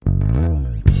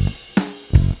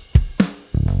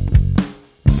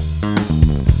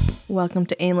Welcome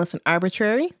to Aimless and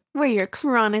Arbitrary. We're your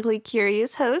chronically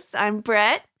curious hosts. I'm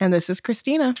Brett. And this is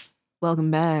Christina.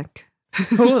 Welcome back.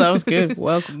 Oh, that was good.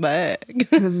 Welcome back.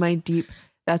 It was my deep,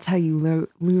 that's how you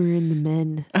lure in the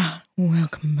men.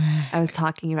 Welcome back. I was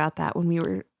talking about that when we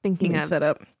were thinking of set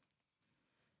up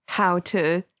how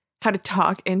to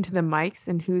talk into the mics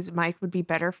and whose mic would be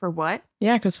better for what.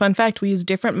 Yeah, because fun fact, we use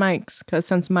different mics because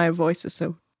since my voice is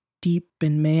so deep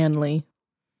and manly.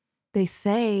 They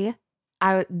say,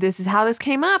 this is how this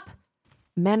came up.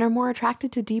 Men are more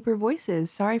attracted to deeper voices.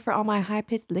 Sorry for all my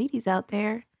high-pitched ladies out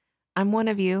there. I'm one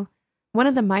of you. One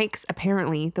of the mics,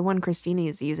 apparently, the one Christina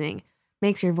is using,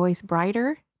 makes your voice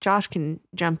brighter. Josh can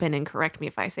jump in and correct me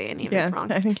if I say any of this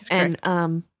wrong. I think he's correct.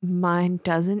 And mine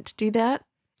doesn't do that.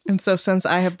 And so since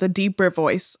I have the deeper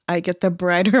voice, I get the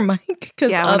brighter mic.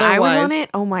 Yeah, when I was on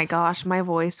it, oh my gosh, my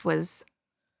voice was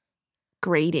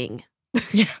grating.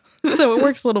 Yeah. So it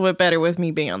works a little bit better with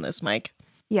me being on this mic.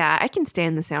 Yeah, I can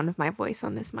stand the sound of my voice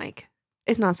on this mic.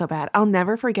 It's not so bad. I'll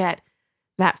never forget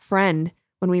that friend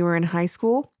when we were in high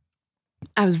school.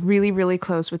 I was really, really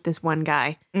close with this one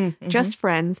guy, just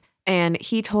friends. And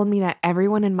he told me that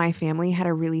everyone in my family had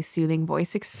a really soothing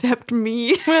voice except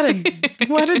me.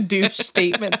 What a douche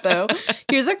statement, though.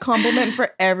 Here's a compliment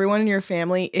for everyone in your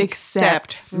family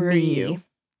except for you.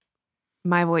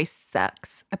 My voice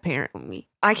sucks, apparently.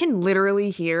 I can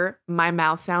literally hear my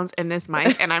mouth sounds in this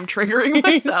mic, and I'm triggering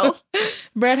myself.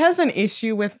 Brett has an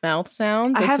issue with mouth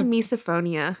sounds. I have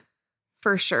misophonia,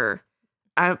 for sure.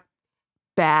 I'm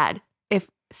bad. If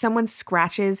someone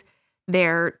scratches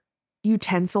their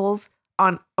utensils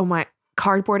on,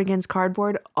 cardboard against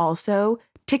cardboard, also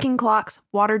ticking clocks,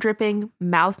 water dripping,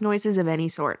 mouth noises of any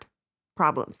sort.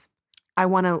 Problems. I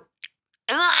want to...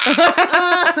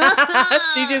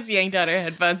 She just yanked out her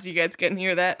headphones. You guys couldn't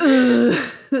hear that.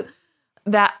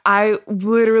 That I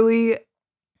literally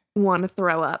want to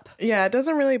throw up. Yeah, it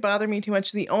doesn't really bother me too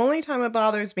much. The only time it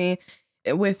bothers me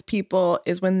with people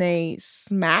is when they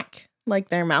smack like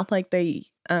their mouth, like they.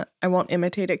 I won't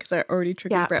imitate it because I already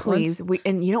triggered Brett once.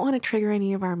 And you don't want to trigger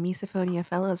any of our misophonia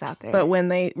fellows out there. But when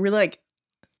they really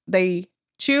they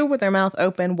chew with their mouth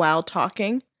open while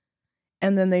talking.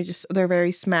 And then they're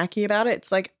very smacky about it.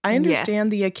 It's like, I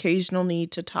understand the occasional need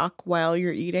to talk while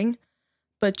you're eating,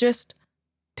 but just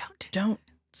don't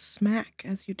smack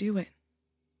as you do it.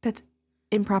 That's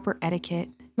improper etiquette.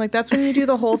 Like, that's when you do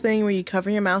the whole thing where you cover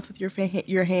your mouth with your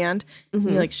hand, and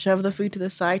you like shove the food to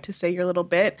the side to say your little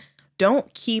bit.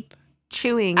 Don't keep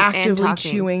chewing actively and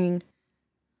talking. chewing.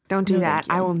 Don't do that.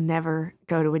 I will never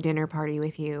go to a dinner party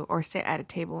with you or sit at a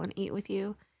table and eat with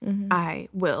you. I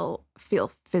will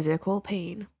feel physical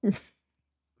pain.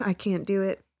 I can't do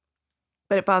it.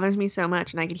 But it bothers me so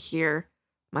much, and I could hear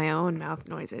my own mouth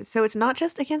noises. So it's not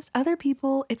just against other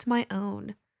people, it's my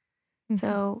own.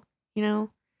 So,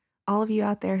 all of you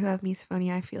out there who have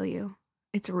misophonia, I feel you.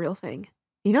 It's a real thing.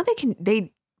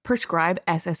 They prescribe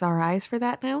SSRIs for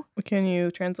that now. Can you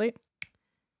translate?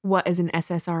 What is an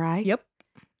SSRI? Yep.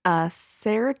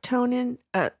 Serotonin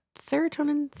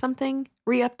something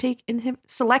reuptake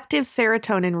selective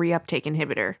serotonin reuptake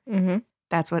inhibitor.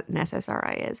 That's what an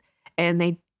SSRI is. And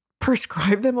they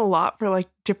prescribe them a lot for like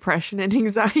depression and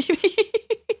anxiety.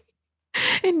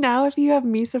 And now if you have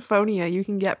misophonia, you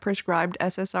can get prescribed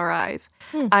SSRIs.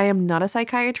 I am not a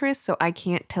psychiatrist, so I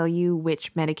can't tell you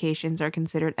which medications are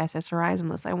considered SSRIs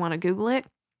unless I want to Google it.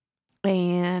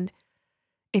 And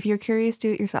if you're curious,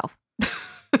 do it yourself.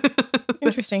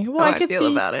 Interesting. Well, I could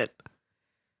feel about it.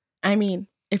 I mean,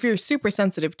 if you're super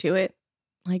sensitive to it,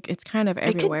 like it's kind of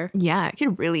everywhere. It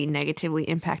could really negatively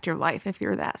impact your life if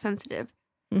you're that sensitive.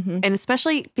 And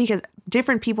especially because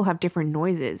different people have different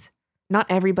noises. Not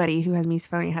everybody who has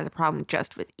misophonia has a problem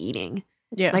just with eating.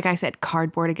 Yeah. Like I said,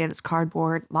 cardboard against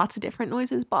cardboard, lots of different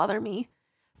noises bother me.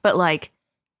 But like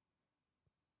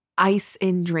ice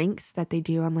in drinks that they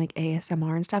do on like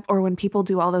ASMR and stuff, or when people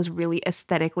do all those really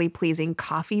aesthetically pleasing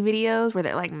coffee videos where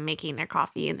they're like making their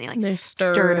coffee and they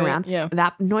stir it around. Yeah.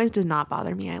 That noise does not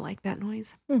bother me. I like that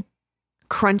noise.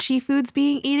 Crunchy foods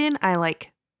being eaten,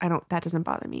 that doesn't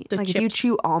bother me. Like chips. If you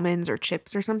chew almonds or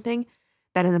chips or something,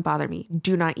 that doesn't bother me.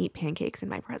 Do not eat pancakes in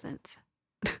my presence.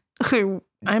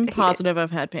 I'm positive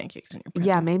I've had pancakes in your presence.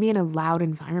 Yeah, maybe in a loud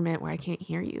environment where I can't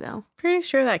hear you though. Pretty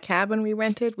sure that cabin we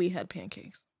rented, we had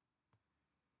pancakes.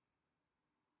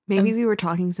 Maybe we were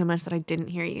talking so much that I didn't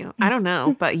hear you. I don't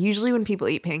know, but usually when people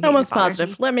eat pancakes, almost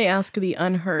positive. Let me ask the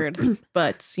unheard,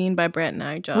 but seen by Brett and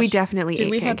I, Josh. We definitely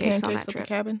ate pancakes on that at trip. The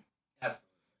cabin?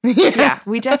 Absolutely. Yeah,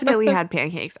 we definitely had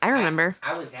pancakes. I remember.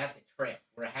 I was at the trip.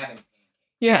 We're having pancakes.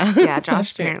 Yeah. Yeah,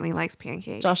 Josh apparently likes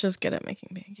pancakes. Josh is good at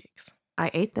making pancakes.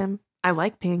 I ate them. I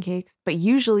like pancakes, but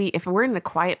usually if we're in a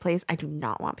quiet place, I do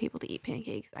not want people to eat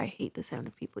pancakes. I hate the sound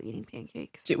of people eating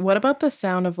pancakes. Dude, what about the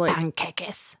sound of like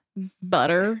pancakes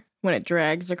butter when it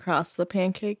drags across the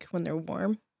pancake when they're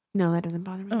warm? No, that doesn't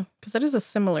bother me. Oh, because that is a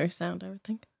similar sound, I would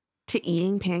think. To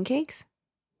eating pancakes?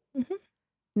 Mm-hmm.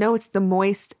 No, it's the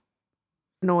moist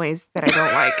noise that I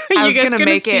don't like. I was going to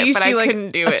make it, but I couldn't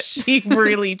do it. She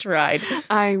really tried.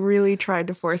 I really tried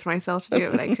to force myself to do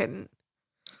it, but I couldn't.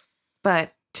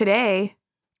 But today,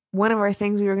 one of our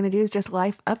things we were going to do is just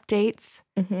life updates.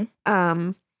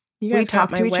 Mm-hmm. You guys we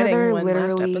talked to each other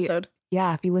literally. Last episode.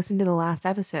 Yeah, if you listen to the last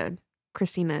episode,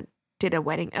 Christina did a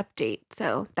wedding update.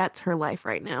 So that's her life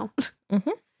right now.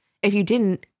 Mm-hmm. If you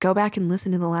didn't, go back and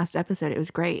listen to the last episode. It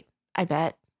was great. I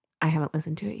bet. I haven't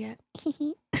listened to it yet.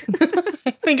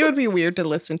 I think it would be weird to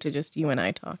listen to just you and I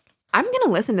talk. I'm going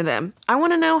to listen to them. I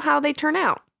want to know how they turn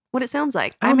out, what it sounds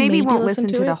like. I maybe won't listen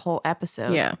to the whole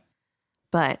episode. Yeah.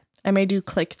 But I may do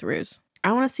click-throughs.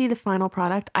 I want to see the final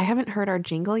product. I haven't heard our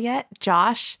jingle yet.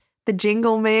 Josh, the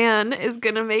jingle man, is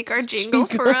going to make our jingle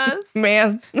for us.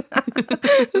 Man.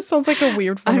 This sounds like a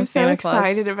weird form of Santa Claus. I'm so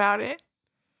excited about it.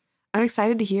 I'm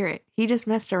excited to hear it. He just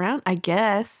messed around, I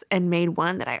guess, and made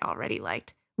one that I already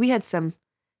liked. We had some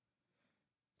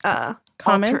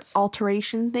comments,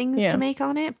 alteration things to make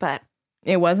on it, but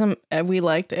it wasn't. We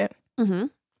liked it. Mm-hmm.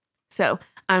 So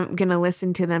I'm gonna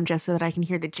listen to them just so that I can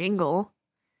hear the jingle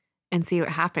and see what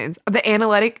happens. The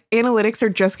analytics are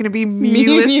just gonna be me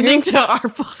listening to our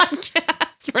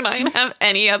podcast. We're not gonna have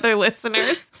any other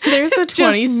listeners. There's a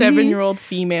 27-year-old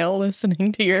female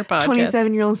listening to your podcast.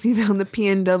 27-year-old female in the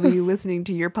PNW listening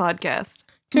to your podcast.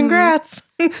 Congrats.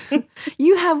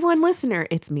 You have one listener.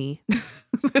 It's me.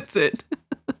 That's it.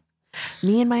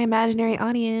 Me and my imaginary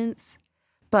audience.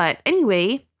 But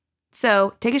anyway,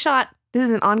 so take a shot. This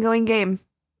is an ongoing game.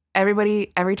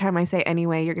 Everybody, every time I say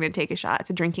anyway, you're going to take a shot. It's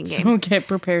a drinking game. So get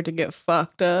prepared to get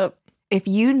fucked up. If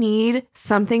you need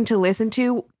something to listen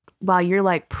to while you're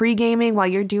like pre-gaming, while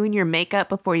you're doing your makeup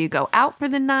before you go out for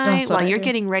the night, while you're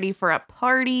getting ready for a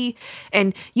party,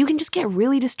 and you can just get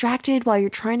really distracted while you're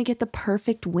trying to get the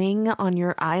perfect wing on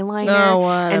your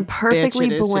eyeliner and perfectly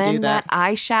blend that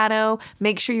eyeshadow,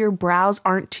 make sure your brows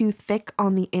aren't too thick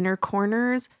on the inner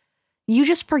corners. You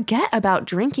just forget about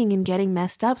drinking and getting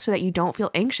messed up so that you don't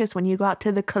feel anxious when you go out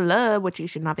to the club, which you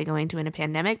should not be going to in a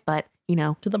pandemic, but you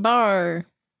know. To the bar.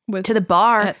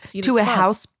 To a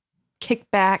house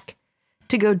kickback,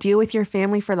 to go deal with your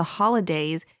family for the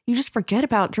holidays. You just forget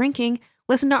about drinking.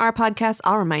 Listen to our podcast.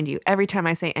 I'll remind you every time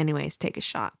I say anyways, take a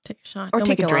shot. Take a shot. Or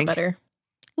take a drink. Better.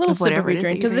 A little sip of your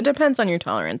drink because it depends on your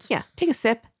tolerance. Yeah, take a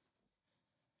sip.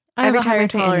 I have a higher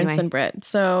tolerance than Brett,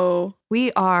 so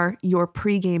we are your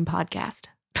pregame podcast.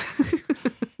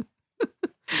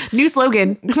 New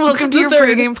slogan. Welcome to your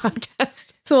pregame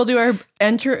podcast. So we'll do our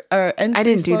entry. I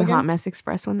didn't do the Hot Mess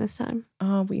Express one this time.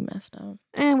 Oh, we messed up.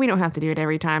 And we don't have to do it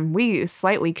every time. We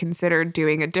slightly considered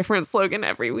doing a different slogan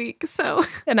every week. So,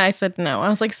 and I said no. I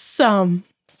was like some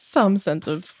sense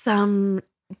of some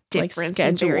difference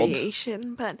and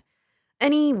variation. But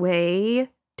anyway,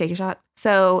 take a shot.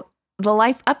 So the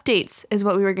life updates is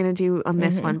what we were going to do on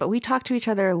this one, but we talk to each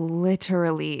other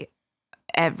literally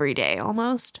every day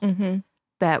almost.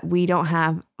 That we don't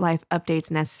have life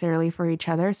updates necessarily for each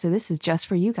other. So this is just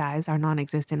for you guys, our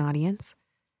non-existent audience.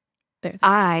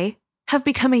 I have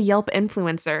become a Yelp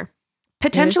influencer,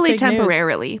 potentially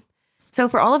temporarily. News. So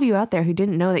for all of you out there who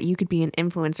didn't know that you could be an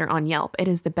influencer on Yelp, it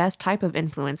is the best type of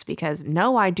influence because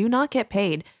no, I do not get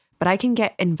paid, but I can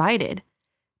get invited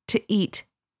to eat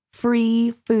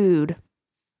free food.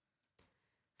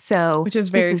 So, which is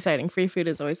very exciting. Free food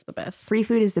is always the best. Free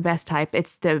food is the best type.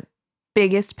 It's the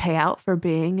biggest payout for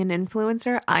being an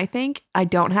influencer, I think. I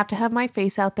don't have to have my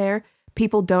face out there.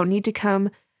 People don't need to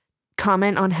come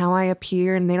comment on how I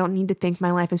appear, and they don't need to think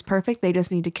my life is perfect. They just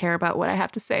need to care about what I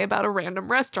have to say about a random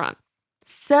restaurant.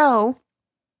 So,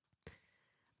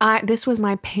 this was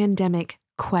my pandemic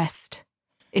quest,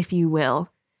 if you will,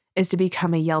 is to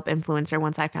become a Yelp influencer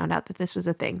once I found out that this was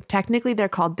a thing. Technically, they're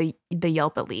called the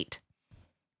Yelp Elite.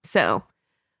 So,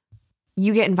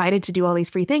 you get invited to do all these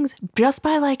free things just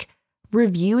by like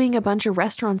reviewing a bunch of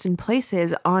restaurants and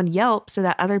places on Yelp so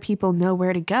that other people know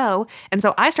where to go. And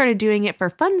so I started doing it for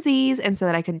funsies and so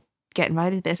that I could get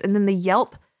invited to this. And then the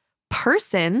Yelp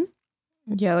person,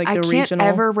 like I the can't regional.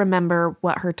 ever remember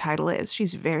what her title is.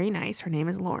 She's very nice. Her name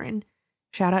is Lauren.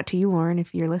 Shout out to you, Lauren,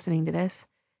 if you're listening to this.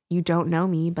 You don't know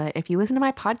me, but if you listen to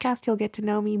my podcast, you'll get to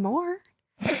know me more.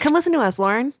 Come listen to us,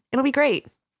 Lauren. It'll be great.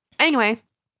 Anyway,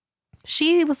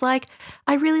 she was like,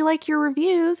 I really like your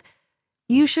reviews.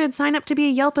 You should sign up to be a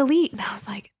Yelp Elite. And I was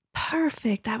like,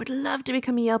 perfect. I would love to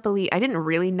become a Yelp Elite. I didn't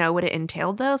really know what it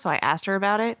entailed, though, so I asked her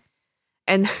about it.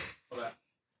 And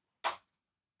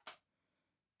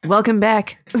welcome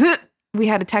back. We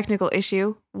had a technical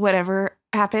issue. Whatever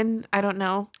happened, I don't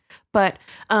know. But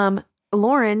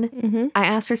Lauren, I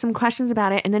asked her some questions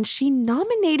about it, and then she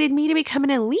nominated me to become an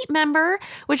elite member,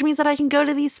 which means that I can go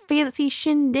to these fancy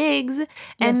shindigs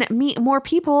and meet more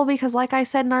people because, like I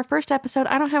said in our first episode,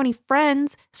 I don't have any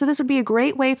friends. So this would be a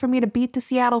great way for me to beat the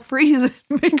Seattle freeze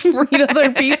and make meet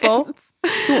other people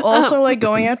who also like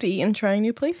going out to eat and trying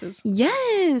new places.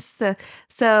 Yes.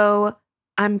 So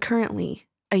I'm currently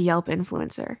a Yelp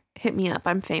influencer. Hit me up.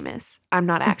 I'm famous. I'm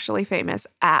not actually famous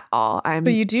at all.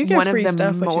 But you do get one free of the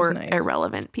stuff, which more is nice.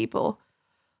 Irrelevant people.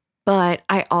 But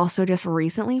I also just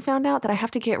recently found out that I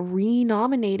have to get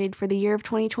re-nominated for the year of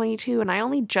 2022, and I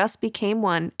only just became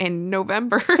one in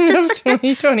November of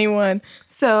 2021.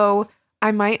 So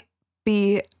I might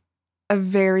be a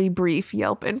very brief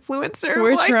Yelp influencer.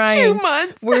 We're like trying. 2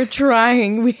 months. We're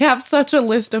trying. We have such a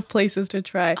list of places to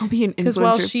try. I'll be an influencer. Because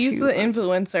while she's the months.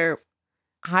 influencer,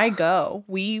 I go.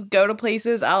 We go to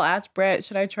places. I'll ask Brett,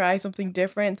 should I try something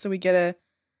different so we get a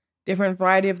different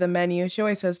variety of the menu? She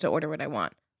always says to order what I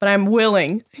want, but I'm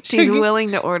willing. She's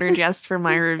willing to order just for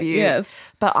my reviews. Yes.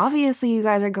 But obviously you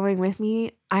guys are going with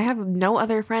me. I have no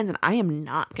other friends and I am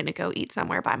not going to go eat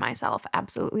somewhere by myself.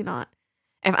 Absolutely not.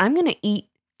 If I'm going to eat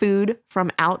food from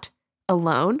out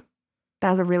alone, that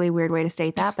was a really weird way to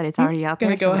state that, but it's already out there.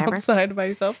 Gonna go outside by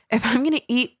yourself. If I'm going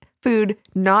to eat food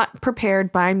not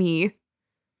prepared by me,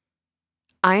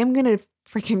 I am going to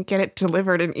freaking get it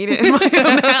delivered and eat it in my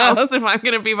own house if I'm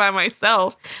going to be by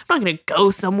myself. I'm not going to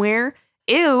go somewhere.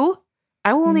 Ew.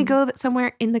 I will only go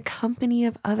somewhere in the company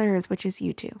of others, which is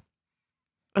you two.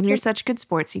 And you're such good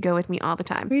sports. You go with me all the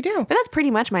time. We do. But that's pretty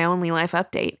much my only life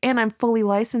update. And I'm fully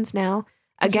licensed now.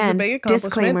 Again,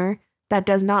 disclaimer, that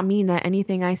does not mean that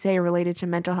anything I say related to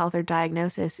mental health or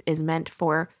diagnosis is meant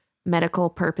for medical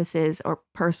purposes or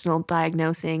personal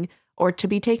diagnosing or to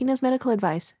be taken as medical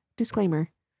advice. Disclaimer.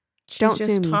 Don't sue me.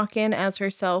 She's just talking as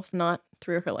herself, not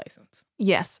through her license.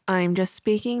 Yes, I'm just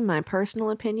speaking my personal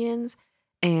opinions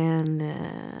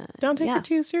and... don't take it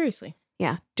too seriously.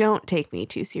 Yeah, don't take me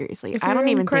too seriously. I don't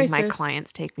even think my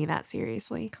clients take me that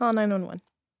seriously. Call 911.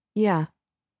 Yeah.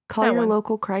 Call your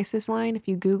local crisis line. If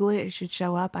you Google it, it should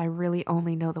show up. I really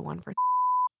only know the one for...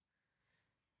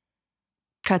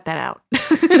 Cut that out.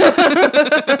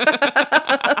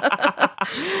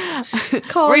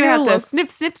 We're going to have to snip,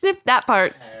 snip, snip that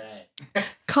part. All right.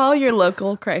 Call your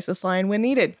local crisis line when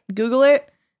needed. Google it,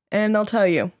 and they'll tell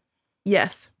you.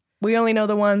 Yes. We only know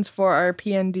the ones for our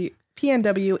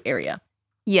PNW area.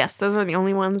 Yes, those are the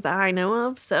only ones that I know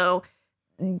of. So,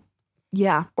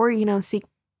 yeah. Or, seek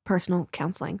personal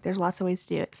counseling. There's lots of ways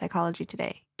to do it. Psychology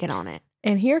Today. Get on it.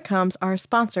 And here comes our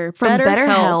sponsor, from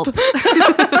BetterHelp.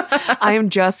 I am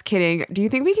just kidding. Do you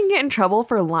think we can get in trouble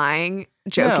for lying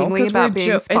jokingly about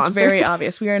being sponsored? It's very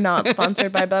obvious. We are not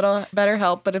sponsored by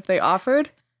BetterHelp, but if they offered,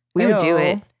 we would do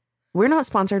it. We're not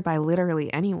sponsored by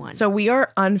literally anyone. So we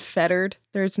are unfettered.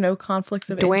 There's no conflicts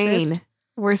of interest.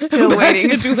 We're still waiting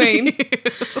for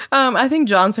Dwayne. I think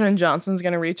Johnson & Johnson's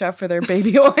going to reach out for their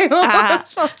baby oil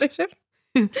sponsorship.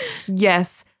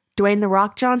 Yes. Dwayne The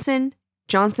Rock Johnson,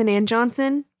 Johnson &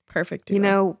 Johnson. Perfect.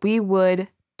 We would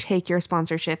take your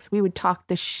sponsorships. We would talk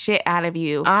the shit out of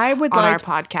you I would on our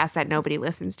podcast that nobody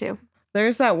listens to.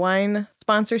 There's that wine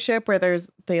sponsorship where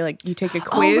you take a quiz.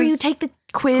 Oh, where you take the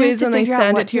quiz and they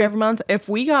send it to you every month. If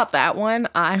we got that one,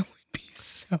 I would be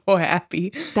so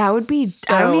happy. That would be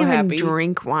so I don't even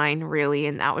drink wine really,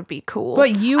 and that would be cool.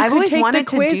 But I've always take wanted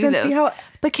the quiz to do and those. See how.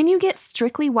 But can you get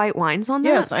strictly white wines on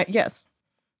that? Yes.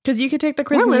 Because you could take the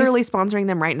quiz. We're literally sponsoring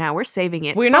them right now. We're saving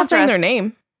it. We're not saying their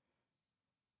name.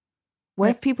 What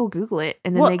if people Google it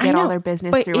and then they get all their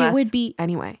business through us?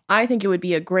 Anyway. I think it would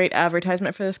be a great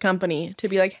advertisement for this company to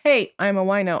be like, hey, I'm a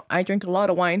wino. I drink a lot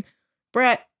of wine.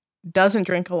 Brett doesn't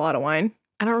drink a lot of wine.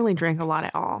 I don't really drink a lot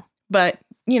at all. But,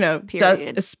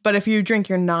 period. But if you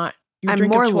drink, I'm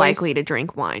more likely to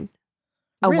drink wine.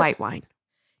 A white wine.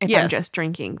 If I'm just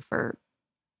drinking for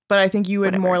But I think you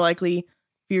would more likely, if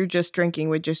you're just drinking,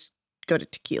 would just go to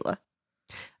tequila.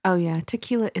 Oh, yeah.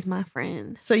 Tequila is my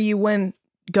friend. So you wouldn't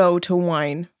go to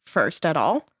wine first at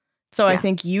all. So I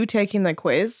think you taking the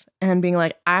quiz and being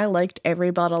like, I liked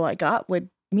every bottle I got would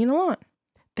mean a lot.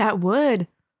 That would.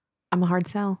 I'm a hard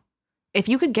sell. If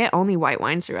you could get only white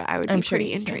wines through it, I would be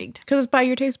pretty intrigued. Because it's by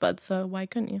your taste buds, so why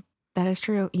couldn't you? That is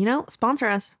true. Sponsor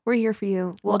us. We're here for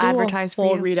you. We'll advertise for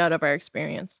you. We'll do a full readout of our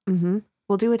experience. Mm-hmm.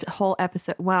 We'll do a whole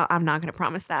episode. Well, I'm not going to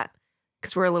promise that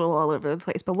because we're a little all over the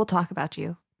place, but we'll talk about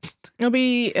you. It'll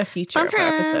be a feature of our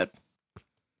episode.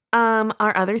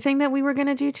 Our other thing that we were going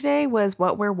to do today was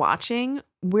what we're watching.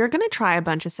 We're going to try a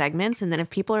bunch of segments, and then if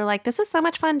people are like, this is so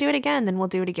much fun, do it again, then we'll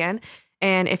do it again.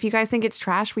 And if you guys think it's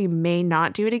trash, we may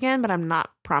not do it again, but I'm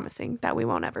not promising that we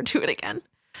won't ever do it again.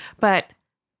 But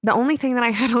the only thing that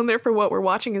I had on there for what we're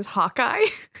watching is Hawkeye.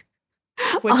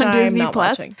 Which on Disney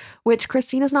Plus, watching. Which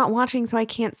Christina's not watching, so I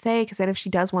can't say, because then if she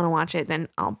does want to watch it, then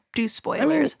I'll do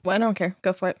spoilers. I don't care.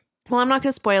 Go for it. Well, I'm not going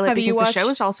to spoil it because the show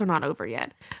is also not over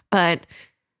yet. But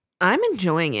I'm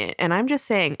enjoying it, and I'm just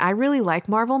saying, I really like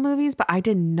Marvel movies, but I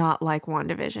did not like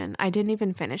WandaVision. I didn't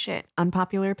even finish it.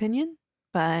 Unpopular opinion,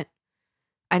 but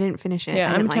I didn't finish it.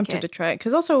 Yeah, I'm tempted to try it,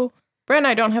 because also, Brett and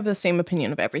I don't have the same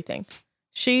opinion of everything.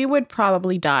 She would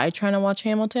probably die trying to watch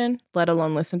Hamilton, let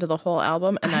alone listen to the whole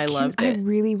album, and I loved it. I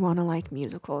really want to like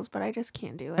musicals, but I just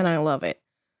can't do it. And I love it.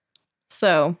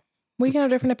 So, we can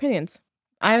have different opinions.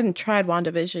 I haven't tried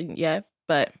WandaVision yet,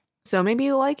 but... So maybe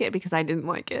you'll like it because I didn't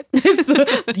like it.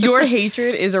 Your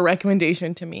hatred is a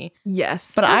recommendation to me.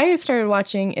 Yes. But I started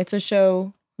watching, it's a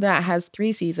show that has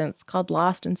 3 seasons called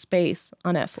Lost in Space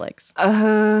on Netflix.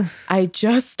 I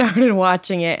just started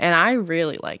watching it and I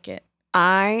really like it.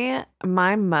 My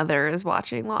mother is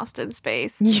watching Lost in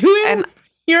Space.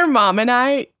 Your mom and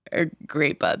I are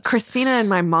great buds. Christina and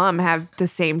my mom have the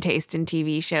same taste in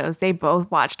TV shows. They both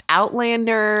watched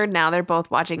Outlander. Now they're both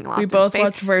watching Lost in Space. We both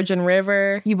watched Virgin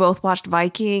River. You both watched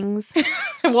Vikings.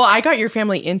 Well, I got your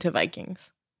family into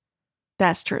Vikings.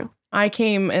 That's true. I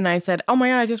came and I said, oh my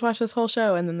God, I just watched this whole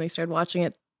show. And then they started watching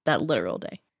it that literal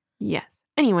day. Yes.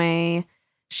 Anyway,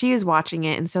 she is watching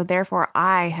it. And so therefore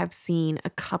I have seen a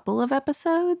couple of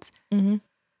episodes. Mm-hmm.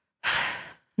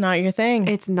 Not your thing.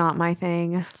 It's not my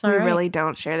thing. We really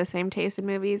don't share the same taste in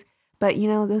movies. But, you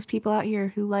know, those people out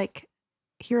here who like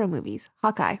hero movies,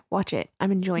 Hawkeye, watch it.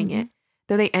 I'm enjoying it.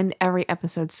 Though they end every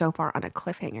episode so far on a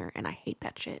cliffhanger, and I hate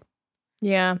that shit.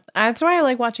 Yeah. That's why I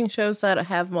like watching shows that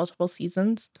have multiple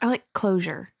seasons. I like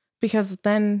closure. Because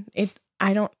then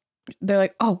they're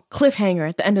like, oh, cliffhanger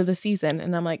at the end of the season.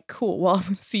 And I'm like, cool, well, I'm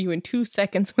going to see you in 2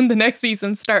 seconds when the next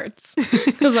season starts.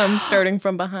 Because I'm starting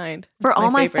from behind. For all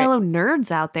my fellow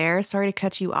nerds out there, sorry to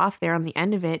cut you off there on the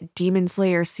end of it. Demon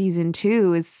Slayer Season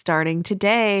 2 is starting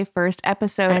today. First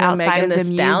episode outside Megan of the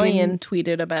Stallion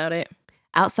tweeted about it.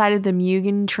 Outside of the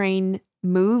Mugen Train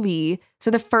movie.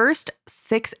 So the first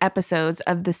 6 episodes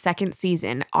of the second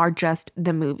season are just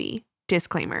the movie.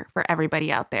 Disclaimer for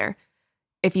everybody out there.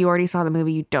 If you already saw the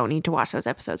movie, you don't need to watch those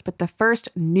episodes. But the first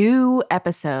new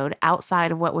episode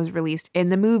outside of what was released in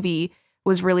the movie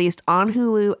was released on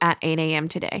Hulu at 8 a.m.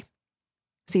 today.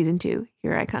 Season 2,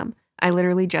 here I come. I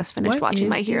literally just finished watching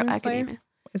My Hero Academia.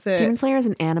 Demon Slayer is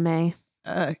an anime.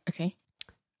 Okay.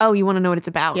 Oh, you want to know what it's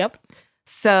about? Yep.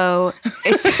 So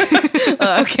it's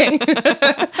okay. Well,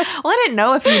 I didn't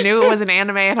know if you knew it was an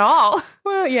anime at all.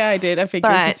 Well, yeah, I did. I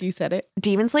figured because you said it.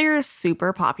 Demon Slayer is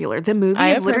super popular. The movie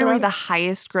is literally the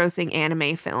highest grossing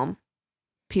anime film,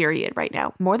 period, right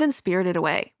now. More than Spirited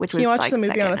Away, which was like Can you watch the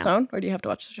movie on its own, or do you have to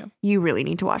watch the show? You really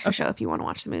need to watch the show if you want to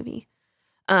watch the movie.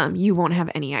 You won't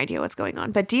have any idea what's going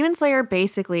on. But Demon Slayer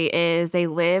basically is they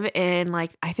live in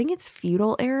like, I think it's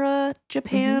feudal era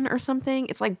Japan or something.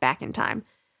 It's like back in time.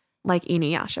 Like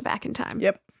Inuyasha back in time.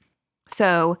 Yep.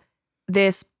 So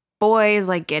this boy is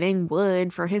like getting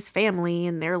wood for his family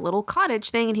and their little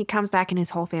cottage thing, and he comes back and his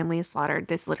whole family is slaughtered.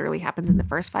 This literally happens in the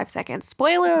first 5 seconds.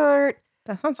 Spoiler alert!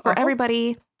 That sounds for awful.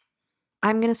 everybody.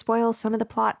 I'm gonna spoil some of the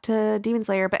plot to Demon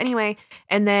Slayer, but anyway,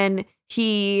 and then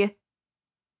his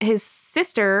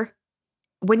sister,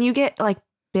 when you get like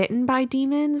bitten by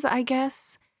demons, I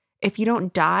guess. If you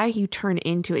don't die, you turn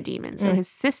into a demon. So his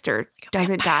sister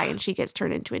doesn't die and she gets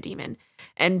turned into a demon.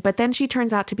 But then she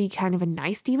turns out to be kind of a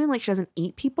nice demon. Like she doesn't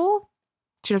eat people.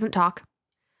 She doesn't talk.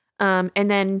 And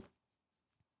then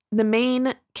the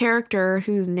main character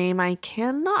whose name I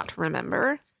cannot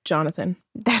remember. Jonathan.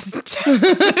 That's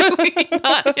definitely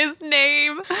not his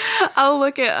name. I'll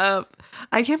look it up.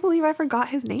 I can't believe I forgot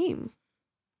his name.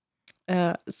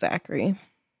 Zachary.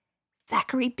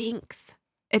 Zachary Binks.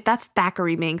 That's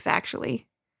Thackeray Binks, actually.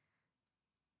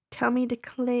 Tell me to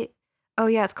click. Oh,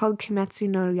 yeah, it's called Kimetsu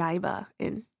no Yaiba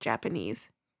in Japanese.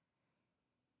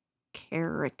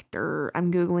 Character.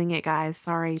 I'm Googling it, guys.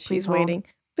 Sorry. She's waiting.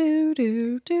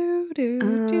 Tanjiro.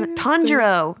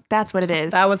 That's what it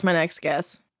is. That was my next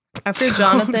guess. After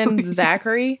Jonathan,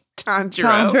 Zachary.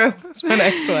 Tanjiro was my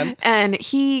next one. And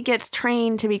he gets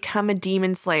trained to become a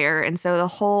demon slayer. And so the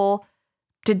whole...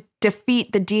 to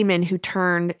defeat the demon who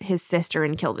turned his sister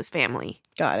and killed his family.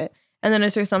 Got it. And then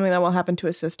is there something that will happen to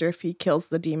his sister if he kills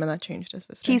the demon that changed his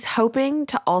sister? He's hoping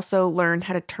to also learn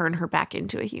how to turn her back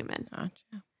into a human.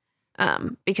 Gotcha.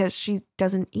 Because she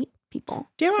doesn't eat people.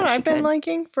 Do you know what I've been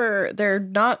liking? They're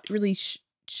not really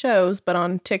shows, but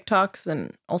on TikToks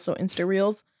and also Insta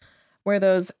Reels, where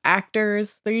those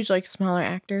actors, they're usually like smaller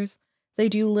actors, they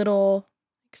do little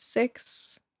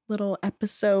 6 little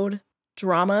episode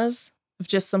dramas of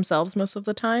just themselves most of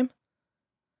the time.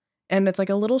 And it's like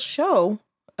a little show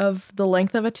of the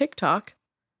length of a TikTok.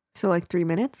 So like 3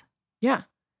 minutes? Yeah.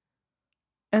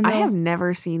 And I have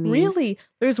never seen these. Really?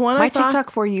 There's one My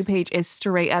TikTok For You page is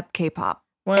straight up K-pop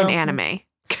and anime.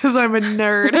 Because I'm a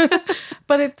nerd.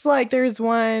 But it's like there's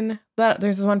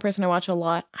this one person I watch a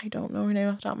lot. I don't know her name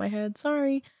off the top of my head.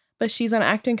 Sorry. But she's an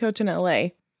acting coach in LA.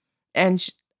 And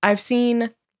I've seen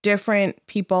different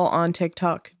people on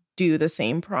TikTok do the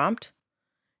same prompt.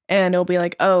 And it'll be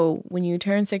like, oh, when you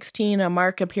turn 16, a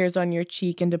mark appears on your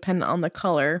cheek, and depending on the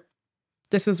color,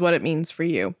 this is what it means for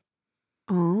you.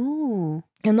 Oh.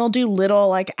 And they'll do little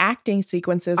like acting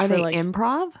sequences. Are they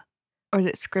improv? Or is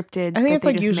it scripted? I think it's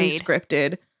like usually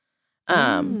scripted.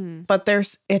 But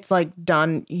it's like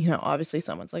done, obviously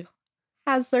someone's like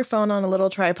has their phone on a little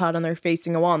tripod and they're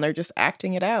facing a wall and they're just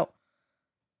acting it out.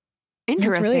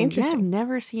 Interesting. Really interesting. Yeah, I've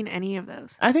never seen any of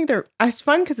those. I think it's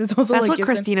fun because it's also that's like what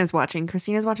Christina's watching.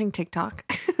 Christina's watching TikTok.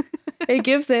 It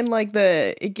gives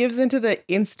into the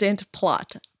instant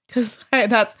plot. Because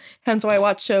that's hence why I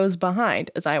watch shows behind,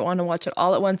 is I want to watch it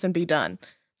all at once and be done.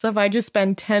 So if I just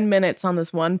spend 10 minutes on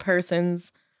this one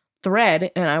person's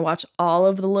thread and I watch all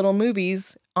of the little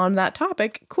movies on that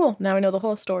topic, cool. Now I know the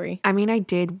whole story. I mean, I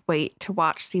did wait to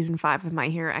watch season 5 of My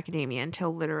Hero Academia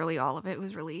until literally all of it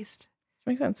was released.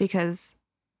 Makes sense. Because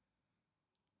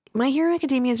My Hero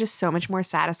Academia is just so much more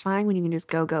satisfying when you can just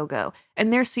go, go, go.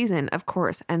 And their season, of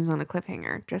course, ends on a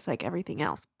cliffhanger, just like everything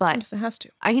else. But yes, it has to.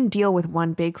 I can deal with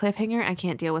one big cliffhanger. I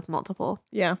can't deal with multiple.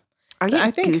 Yeah.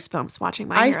 I think goosebumps watching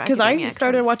My Hero Academia. Because I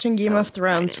started watching Game of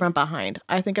Thrones from behind.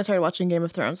 I think I started watching Game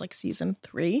of Thrones like season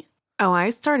 3. Oh,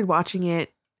 I started watching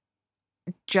it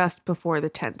just before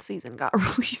the 10th season got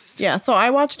released. Yeah, so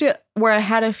I watched it where I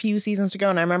had a few seasons to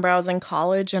go, and I remember I was in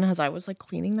college, and as I was like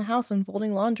cleaning the house and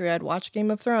folding laundry, I'd watch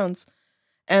Game of Thrones.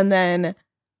 And then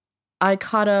I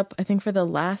caught up, I think for the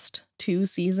last 2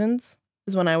 seasons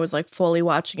is when I was like fully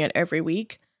watching it every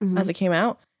week as it came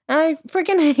out. And I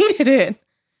freaking hated it.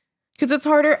 Because it's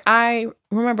harder. I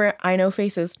know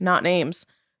faces, not names.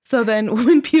 So then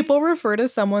when people refer to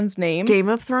someone's name. Game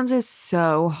of Thrones is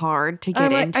so hard to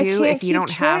get into if you don't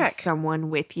have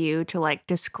someone with you to like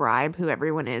describe who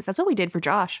everyone is. That's what we did for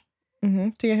Josh. Mm-hmm.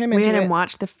 To get him into it. We had him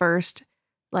watch the first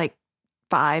like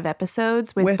 5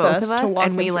 episodes with both of us.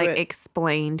 And we like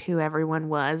explained who everyone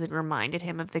was and reminded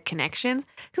him of the connections.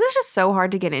 Because it's just so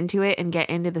hard to get into it and get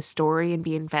into the story and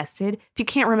be invested. If you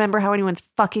can't remember how anyone's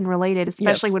fucking related,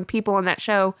 especially when people on that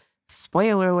show,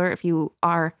 spoiler alert, if you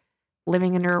are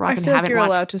living under a rock and haven't watched you're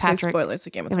allowed to say spoilers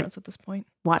of Game of Thrones at this point.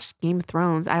 Watched Game of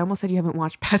Thrones. I almost said you haven't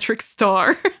watched Patrick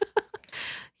Star.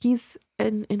 He's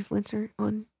an influencer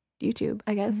on YouTube,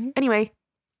 I guess. Anyway,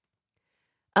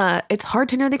 it's hard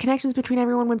to know the connections between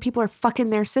everyone when people are fucking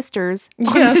their sisters.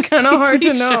 Yeah, it's kind of hard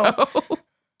to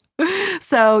know.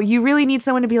 So you really need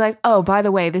someone to be like, oh, by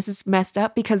the way, this is messed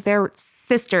up because they're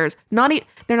sisters.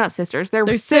 They're not sisters. They're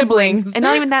siblings. And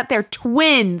not even that, they're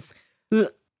twins.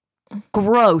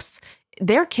 Gross.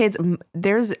 Their kids,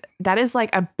 that is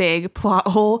like a big plot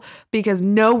hole because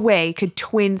no way could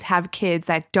twins have kids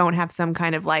that don't have some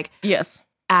kind of like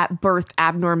at birth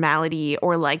abnormality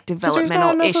or like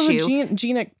developmental issue.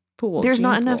 Gene pool. There's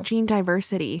not enough gene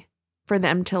diversity for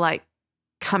them to like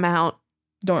come out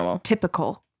normal,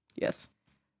 typical. Yes.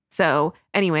 So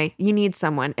anyway, you need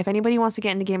someone. If anybody wants to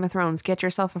get into Game of Thrones, get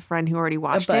yourself a friend who already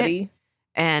watched it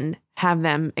and have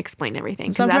them explain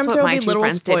everything. Because that's what my 2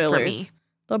 friends did for me.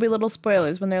 There'll be little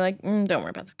spoilers when they're like, don't worry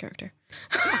about this character.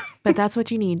 But that's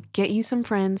what you need. Get you some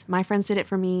friends. My friends did it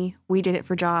for me. We did it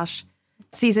for Josh.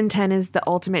 Season 10 is the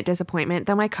ultimate disappointment.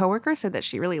 Though my coworker said that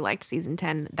she really liked season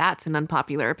 10. That's an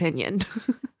unpopular opinion.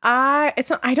 I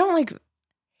don't like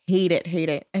hate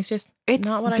it. It's just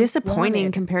not what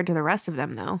disappointing compared to the rest of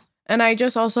them though. And I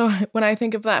just also, when I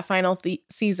think of that final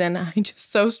season, I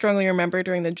just so strongly remember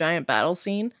during the giant battle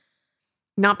scene.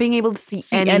 Not being able to see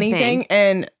anything.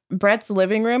 And Brett's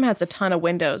living room has a ton of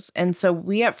windows. And so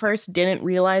we at first didn't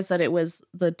realize that it was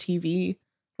the TV,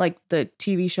 like the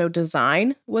TV show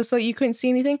design was so that you couldn't see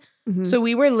anything. Mm-hmm. So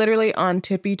we were literally on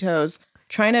tippy toes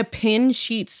trying to pin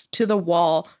sheets to the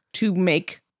wall to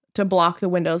block the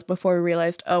windows before we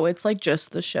realized, oh, it's like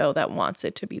just the show that wants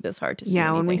it to be this hard to see. Yeah,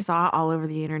 anything. When we saw all over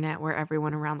the internet where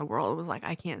everyone around the world was like,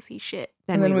 I can't see shit.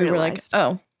 Then we were like,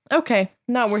 oh, okay,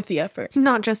 not worth the effort.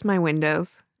 Not just my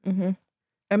windows. Mm-hmm.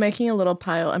 I'm making a little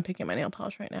pile. I'm picking my nail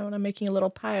polish right now, and I'm making a little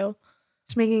pile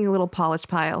Just making a little polished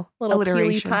pile. Little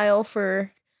peely pile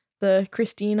for the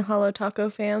Christine Holo Taco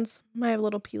fans. My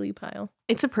little peely pile.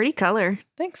 It's a pretty color.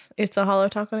 Thanks. It's a Holo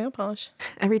Taco nail polish.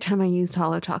 Every time I used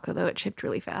Holo Taco, though, it chipped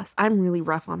really fast. I'm really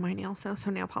rough on my nails, though,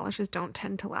 so nail polishes don't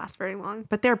tend to last very long.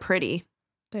 But they're pretty.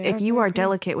 If you are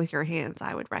delicate with your hands,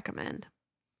 I would recommend.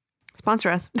 Sponsor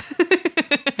us.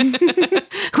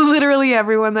 Literally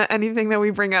everyone anything that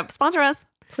we bring up. Sponsor us.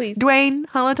 Please. Dwayne,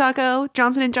 Holo Taco,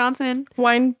 Johnson & Johnson.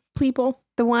 Wine people.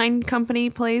 The wine company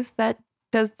place that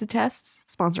does the tests.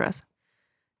 Sponsor us.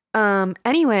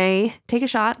 Anyway, take a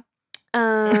shot.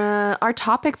 Our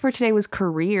topic for today was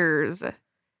careers.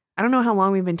 I don't know how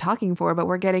long we've been talking for, but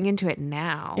we're getting into it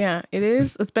now. Yeah, it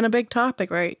is. It's been a big topic,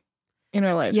 right? In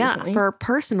our lives recently. For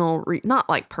personal, not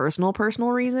like personal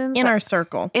reasons. In our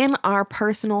circle. In our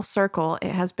personal circle,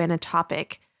 it has been a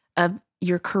topic of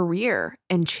your career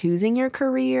and choosing your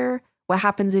career. What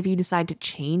happens if you decide to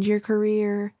change your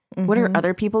career? Mm-hmm. What are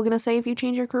other people going to say if you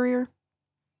change your career?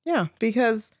 Yeah,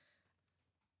 because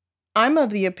I'm of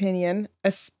the opinion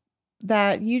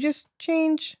that you just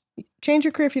change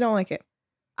your career if you don't like it.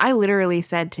 I literally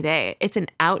said today, it's an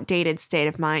outdated state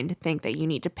of mind to think that you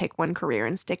need to pick one career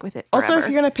and stick with it forever. Also, if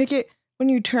you're going to pick it when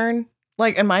you turn,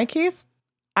 like in my case,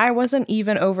 I wasn't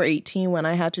even over 18 when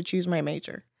I had to choose my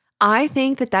major. I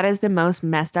think that is the most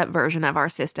messed up version of our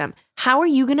system. How are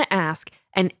you going to ask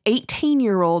an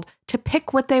 18-year-old to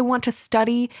pick what they want to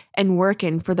study and work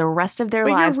in for the rest of their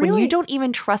lives when you don't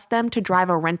even trust them to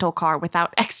drive a rental car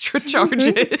without extra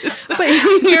charges?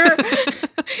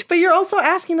 But you're also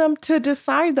asking them to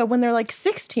decide, though, when they're like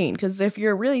 16, because if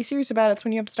you're really serious about it, it's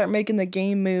when you have to start making the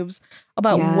game moves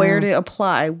about where to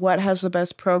apply, what has the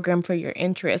best program for your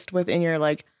interest within your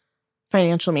like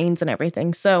financial means and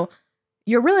everything. So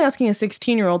you're really asking a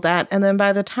 16-year-old that, and then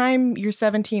by the time you're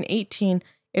 17, 18,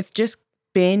 it's just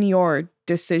been your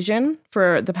decision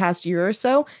for the past year or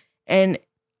so. And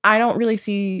I don't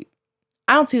see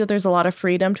that there's a lot of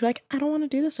freedom to like, I don't want to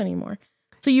do this anymore.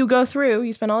 So you go through,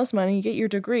 you spend all this money, you get your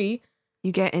degree.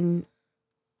 You get in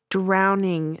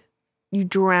drowning, you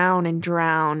drown and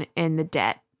drown in the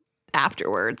debt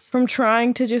afterwards. From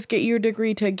trying to just get your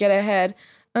degree to get ahead.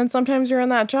 And sometimes you're in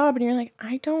that job and you're like,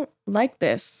 I don't like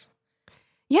this.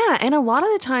 Yeah, and a lot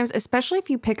of the times, especially if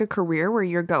you pick a career where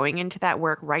you're going into that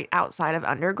work right outside of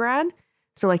undergrad,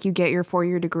 so like you get your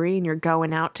 4-year degree and you're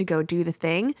going out to go do the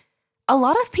thing, a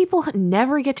lot of people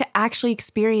never get to actually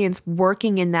experience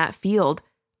working in that field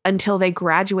until they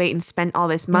graduate and spend all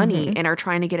this money and are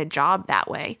trying to get a job that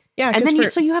way. Yeah, and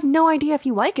then so you have no idea if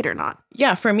you like it or not.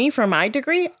 Yeah, for me, for my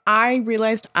degree, I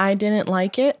realized I didn't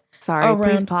like it. Sorry,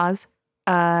 please pause.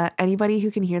 Anybody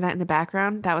who can hear that in the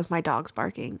background, that was my dogs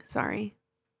barking. Sorry.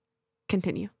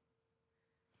 Continue.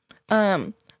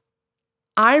 I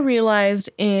realized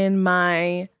in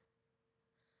my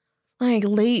like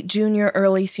late junior,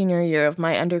 early senior year of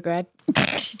my undergrad.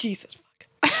 Jesus fuck.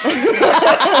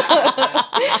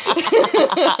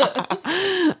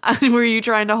 Were you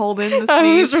trying to hold in the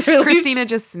sneeze? Christina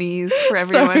just sneezed for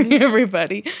everyone. Sorry,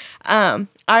 everybody. I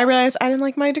realized I didn't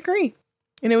like my degree.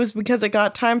 And it was because it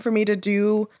got time for me to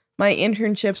do my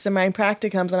internships and my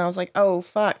practicums. And I was like, oh,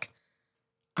 fuck.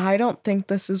 I don't think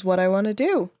this is what I want to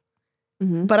do.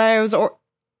 Mm-hmm. But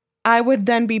I would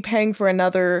then be paying for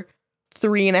another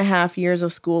 3.5 years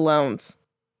of school loans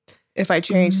if I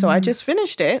changed. Mm-hmm. So I just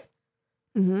finished it,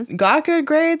 got good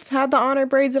grades, had the honor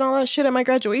braids and all that shit at my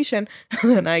graduation,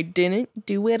 and I didn't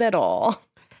do it at all.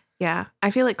 Yeah.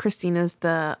 I feel like Christina's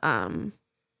the,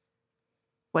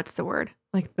 what's the word?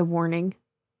 Like the warning.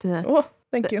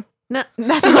 Thank you. No,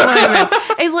 that's not what I meant.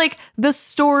 It's like the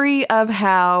story of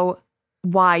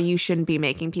why you shouldn't be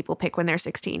making people pick when they're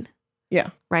 16.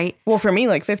 Yeah. Right? Well, for me,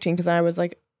 like 15, because I was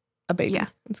like a baby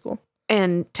in school.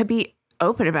 And to be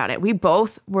open about it, we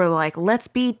both were like, let's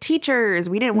be teachers.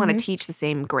 We didn't want to teach the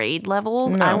same grade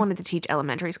levels. No. I wanted to teach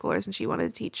elementary schoolers and she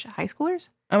wanted to teach high schoolers.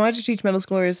 I wanted to teach middle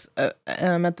schoolers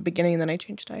at the beginning, and then I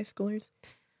changed to high schoolers.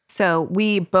 So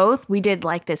we did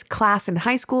like this class in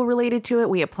high school related to it.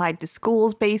 We applied to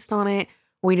schools based on it.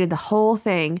 We did the whole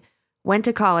thing. Went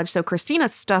to college, so Christina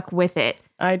stuck with it.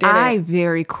 I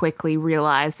very quickly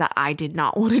realized that I did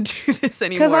not want to do this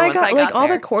anymore. Because I got like all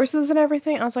the courses and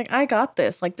everything. I was like, I got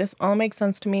this. Like, this all makes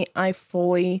sense to me. I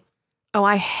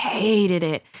hated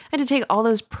it. I had to take all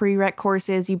those prereq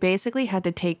courses. You basically had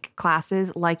to take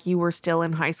classes like you were still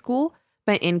in high school,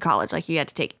 but in college. Like, you had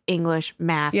to take English,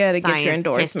 math, science, get your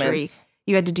endorsements. History.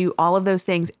 You had to do all of those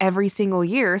things every single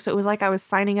year. So it was like I was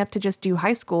signing up to just do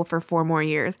high school for 4 more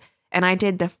years. And I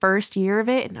did the first year of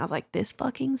it, and I was like, this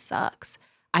fucking sucks.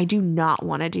 I do not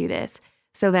want to do this.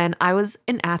 So then I was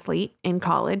an athlete in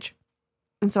college.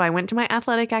 And so I went to my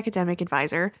athletic academic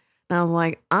advisor, And I was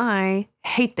like, I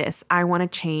hate this. I want to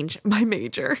change my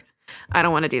major. I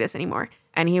don't want to do this anymore.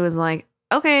 And he was like,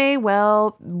 okay,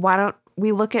 well, why don't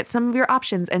we look at some of your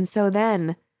options? And so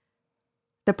then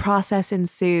the process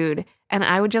ensued. And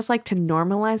I would just like to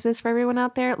normalize this for everyone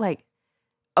out there. Like,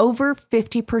 over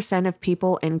 50% of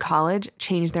people in college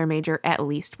change their major at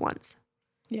least once.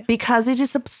 Yeah. Because it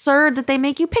is absurd that they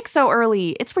make you pick so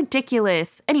early. It's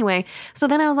ridiculous. Anyway, so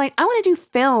then I was like, I want to do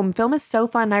film. Film is so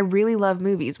fun. I really love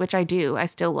movies, which I do. I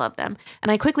still love them. And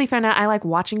I quickly found out I like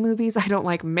watching movies. I don't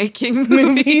like making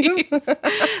movies.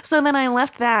 So then I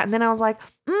left that. And then I was like,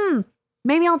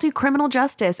 maybe I'll do criminal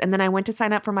justice. And then I went to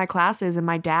sign up for my classes. And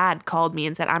my dad called me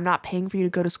and said, I'm not paying for you to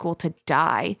go to school to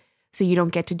die. So you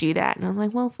don't get to do that. And I was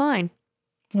like, well, fine.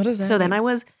 What is that? So then I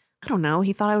don't know.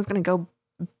 He thought I was going to go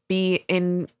be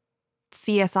in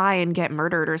CSI and get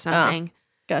murdered or something. Oh,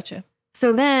 gotcha.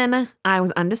 So then I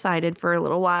was undecided for a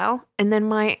little while. And then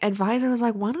my advisor was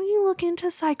like, why don't you look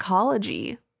into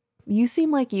psychology? You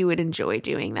seem like you would enjoy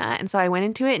doing that. And so I went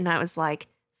into it and I was like,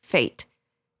 fate.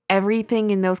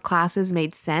 Everything in those classes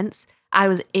made sense. I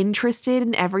was interested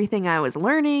in everything I was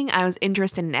learning. I was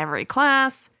interested in every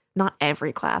class. Not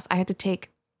every class. I had to take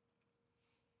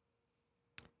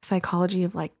psychology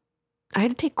of I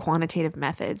had to take quantitative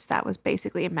methods. That was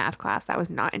basically a math class. That was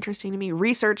not interesting to me.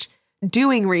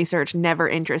 Doing research never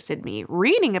interested me.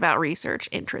 Reading about research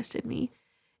interested me.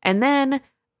 And then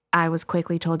I was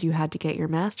quickly told you had to get your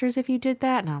master's if you did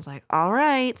that. And I was like, all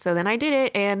right. So then I did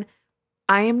it. And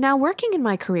I am now working in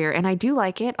my career and I do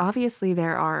like it. Obviously,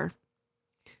 there are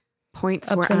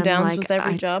points ups where and downs like, with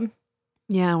every job.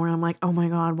 Yeah, where I'm like, oh my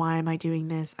God, why am I doing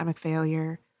this? I'm a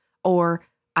failure. Or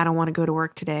I don't want to go to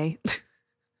work today.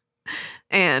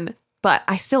 But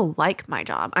I still like my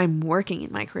job. I'm working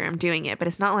in my career. I'm doing it. But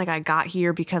it's not like I got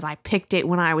here because I picked it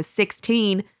when I was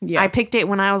 16. Yeah. I picked it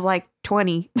when I was like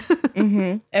 20.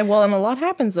 Mm-hmm. And a lot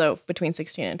happens though between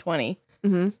 16 and 20.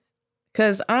 Mm-hmm.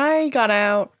 Because I got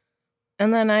out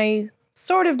and then I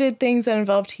sort of did things that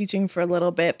involved teaching for a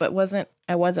little bit, but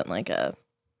I wasn't like a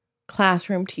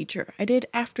classroom teacher. I did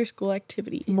after school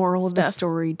activity. Moral of the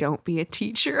story, don't be a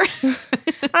teacher.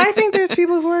 I think there's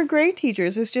people who are great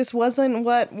teachers. It just wasn't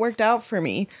what worked out for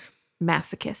me.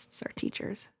 Masochists are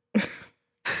teachers.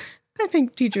 I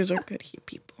think teachers are good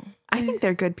people. I think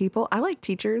they're good people. I like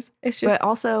teachers. It's just, but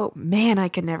also, man, I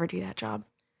could never do that job.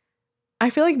 I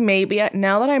feel like maybe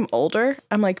now that I'm older,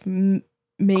 I'm like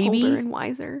maybe older and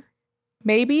wiser.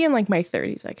 Maybe in like my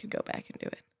 30s I could go back and do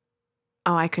it.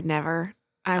 Oh, I could never.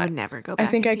 I would never go back. I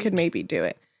think I could maybe do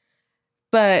it.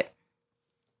 But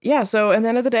yeah, so at the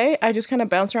end of the day, I just kind of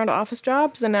bounced around to office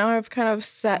jobs and now I've kind of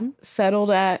settled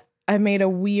at, I've made a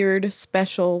weird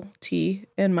specialty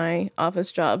in my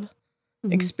office job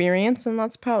experience, and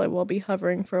that's probably where I'll be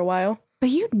hovering for a while. But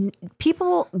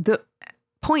the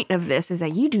point of this is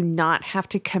that you do not have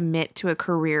to commit to a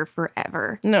career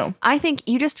forever. No. I think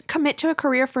you just commit to a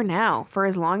career for now, for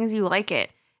as long as you like it.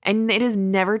 And it is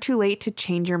never too late to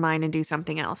change your mind and do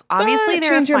something else. Obviously,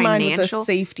 there are financial... Change your mind with a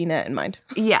safety net in mind.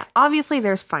 Yeah. Obviously,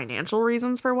 there's financial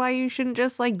reasons for why you shouldn't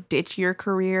just like ditch your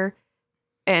career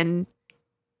and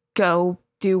go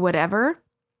do whatever.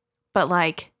 But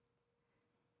like,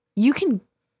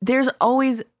 there's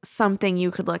always something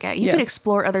you could look at. You could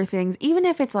explore other things. Even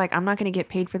if it's like, I'm not going to get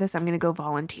paid for this. I'm going to go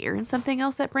volunteer in something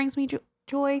else that brings me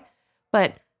joy.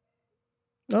 But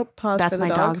pause that's for the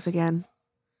my dogs again.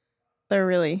 They're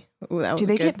really... Ooh, that was Do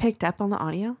they get picked up on the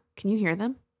audio? Can you hear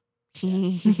them? She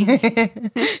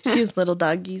has little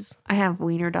doggies. I have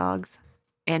wiener dogs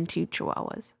and 2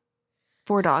 chihuahuas.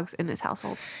 4 dogs in this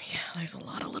household. Yeah, there's a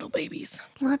lot of little babies.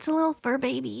 Lots of little fur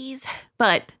babies.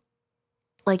 But,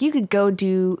 like, you could go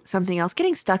do something else.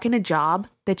 Getting stuck in a job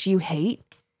that you hate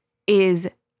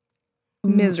is...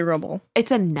 miserable.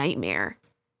 It's a nightmare.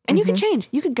 And you could change.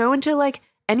 You could go into, like...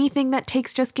 anything that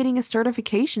takes just getting a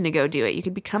certification to go do it. You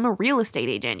could become a real estate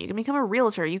agent. You can become a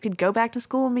realtor. You could go back to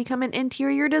school and become an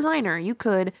interior designer. You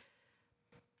could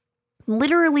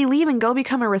literally leave and go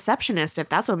become a receptionist if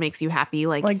that's what makes you happy.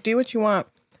 Like do what you want.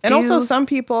 And also some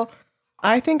people,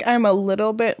 I think I'm a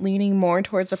little bit leaning more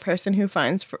towards a person who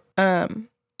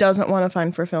doesn't want to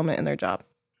find fulfillment in their job.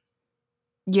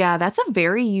 Yeah, that's a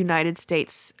very United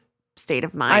States state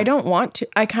of mind. I don't want to.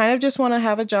 I kind of just want to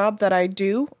have a job that I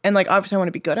do. And like, obviously I want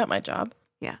to be good at my job.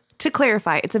 Yeah. To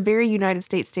clarify, it's a very United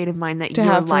States state of mind that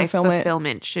your life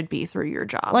fulfillment should be through your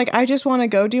job. Like, I just want to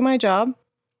go do my job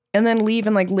and then leave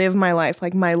and like live my life.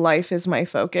 Like, my life is my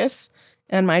focus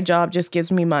and my job just gives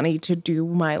me money to do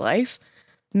my life.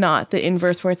 Not the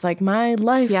inverse where it's like my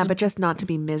life. Yeah, but just not to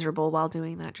be miserable while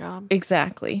doing that job.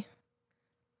 Exactly.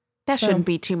 That shouldn't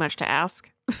be too much to ask.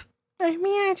 I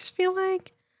mean, I just feel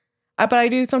like But I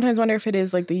do sometimes wonder if it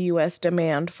is like the U.S.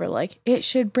 demand for like, it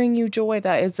should bring you joy.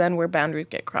 That is then where boundaries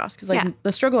get crossed. Because like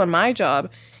the struggle in my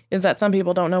job is that some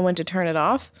people don't know when to turn it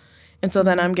off. And so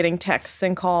then I'm getting texts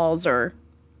and calls or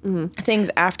things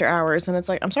after hours. And it's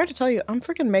like, I'm sorry to tell you, I'm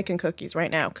freaking making cookies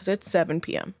right now because it's 7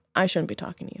 p.m. I shouldn't be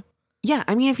talking to you. Yeah,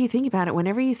 I mean, if you think about it,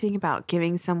 whenever you think about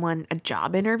giving someone a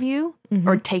job interview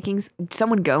or taking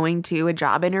someone going to a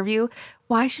job interview,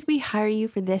 why should we hire you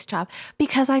for this job?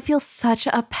 Because I feel such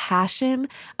a passion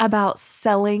about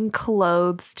selling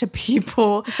clothes to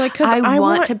people. It's like, because I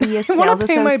want to be a sales I want to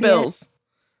pay associate my bills.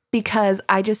 Because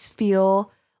I just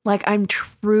feel like I'm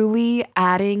truly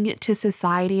adding to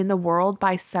society and the world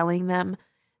by selling them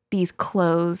these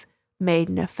clothes made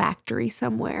in a factory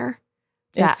somewhere.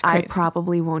 That I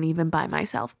probably won't even buy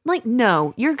myself. Like,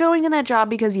 no, you're going in that job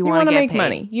because you want to make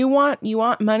money. You want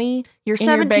money. You're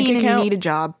 17 and you need a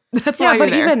job. That's why you're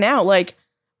there. Even now, like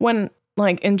when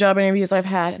like in job interviews I've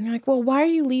had, and you're like, well, why are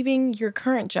you leaving your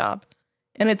current job?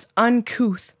 And it's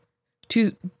uncouth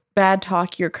to bad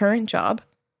talk your current job.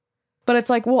 But it's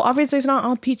like, well, obviously it's not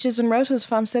all peaches and roses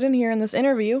if I'm sitting here in this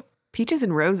interview. Peaches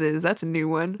and roses, that's a new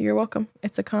one. You're welcome.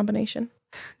 It's a combination.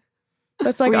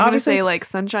 That's like, obviously say like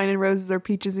sunshine and roses or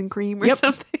peaches and cream or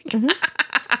something.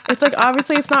 It's like,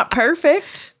 obviously it's not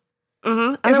perfect.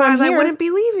 Otherwise I wouldn't be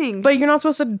leaving. But you're not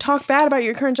supposed to talk bad about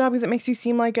your current job because it makes you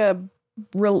seem like a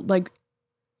real like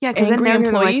because then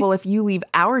they're like, well, if you leave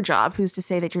our job, who's to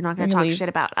say that you're not going to talk shit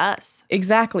about us?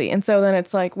 Exactly. And so then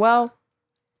it's like, well,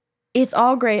 it's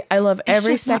all great. I love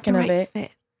every second of it.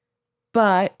 Fit.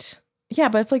 But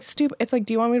it's like stupid. It's like,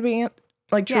 do you want me to be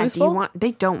like truthful?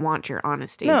 They don't want your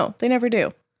honesty. No, they never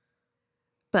do.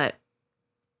 But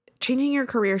changing your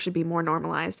career should be more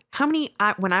normalized.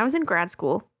 When I was in grad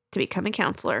school to become a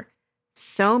counselor,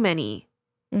 so many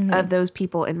of those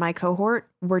people in my cohort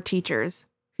were teachers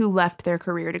who left their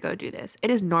career to go do this. It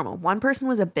is normal. One person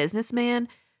was a businessman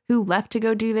who left to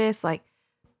go do this. Like,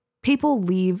 people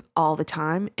leave all the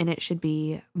time, and it should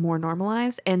be more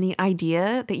normalized. And the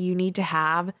idea that you need to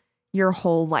have your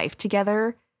whole life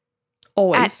together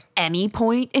always at any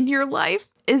point in your life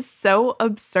is so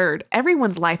absurd.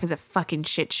 Everyone's life is a fucking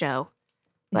shit show.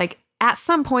 Like, at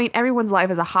some point, everyone's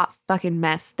life is a hot fucking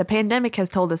mess. The pandemic has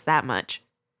told us that much.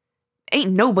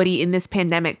 Ain't nobody in this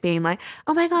pandemic being like,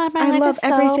 oh my God, my life is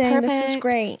so everything. Perfect. This is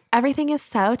great. Everything is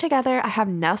so together. I have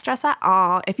no stress at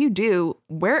all. If you do,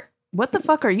 what the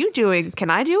fuck are you doing? Can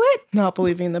I do it? Not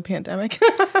believing in the pandemic.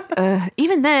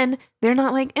 Even then, they're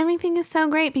not like, everything is so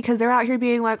great, because they're out here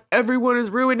being like, everyone is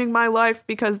ruining my life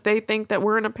because they think that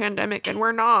we're in a pandemic and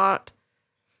we're not.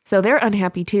 So they're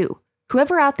unhappy too.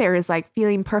 Whoever out there is like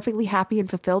feeling perfectly happy and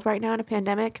fulfilled right now in a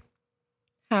pandemic.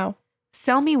 How?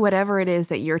 Sell me whatever it is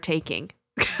that you're taking.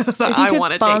 So if you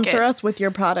could sponsor us with your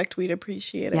product, we'd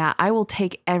appreciate it. Yeah, I will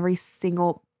take every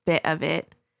single bit of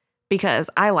it because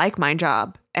I like my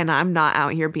job. And I'm not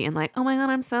out here being like, oh my God,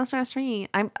 I'm so stress-free.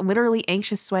 I'm literally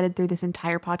anxious sweated through this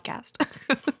entire podcast.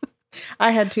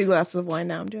 I had 2 glasses of wine.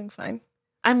 Now I'm doing fine.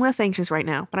 I'm less anxious right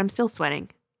now, but I'm still sweating.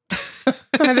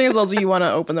 I think it's also you want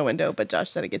to open the window, but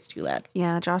Josh said it gets too loud.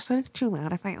 Yeah, Josh said it's too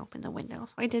loud if I open the window,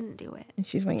 so I didn't do it. And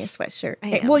she's wearing a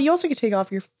sweatshirt. Well, you also could take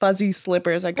off your fuzzy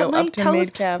slippers that go up to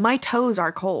mid-calf. My toes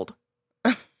are cold.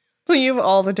 So you have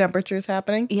all the temperatures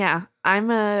happening? Yeah,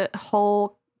 I'm a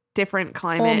whole different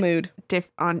climate. Whole mood.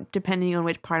 Depending on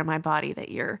which part of my body that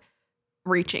you're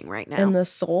reaching right now. And the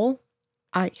soul,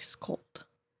 ice cold.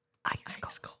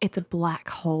 Ice cold. It's a black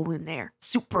hole in there.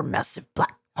 Super massive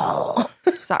black hole.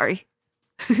 Sorry.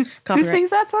 Who sings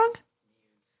that song?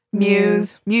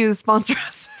 Muse. Muse, sponsor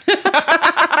us.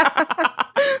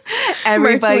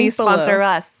 Everybody sponsor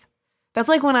us. That's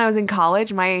like when I was in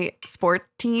college, my sport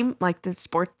team, like the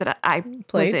sport that I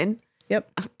was in.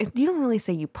 Yep. You don't really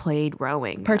say you played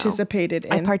rowing. Participated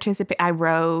in. I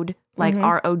rowed, like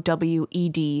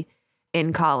ROWED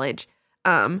in college.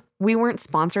 We weren't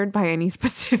sponsored by any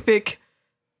specific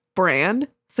brand,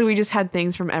 so we just had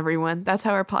things from everyone. That's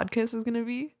how our podcast is going to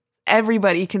be.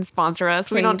 Everybody can sponsor us.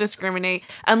 Please. We don't discriminate.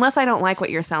 Unless I don't like what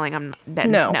you're selling,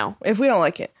 no. If we don't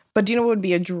like it. But do you know what would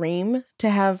be a dream? To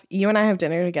have you and I have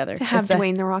dinner together. To have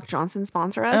Dwayne The Rock Johnson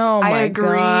sponsor us? Oh my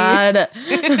God.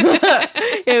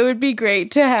 It would be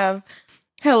great to have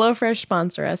HelloFresh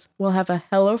sponsor us. We'll have a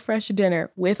HelloFresh dinner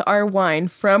with our wine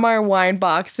from our wine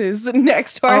boxes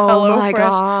next to our HelloFresh. Oh my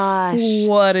gosh.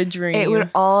 What a dream. It would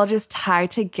all just tie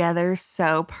together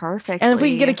so perfectly. And if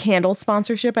we could get a candle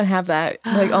sponsorship and have that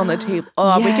like on the table.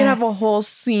 Oh, yes. We could have a whole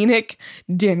scenic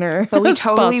dinner. But we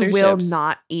totally will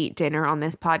not eat dinner on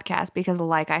this podcast because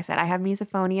like I said, I have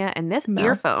misophonia and this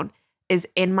earphone is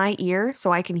in my ear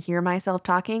so I can hear myself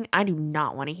talking. I do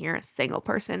not want to hear a single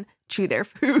person chew their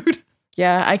food.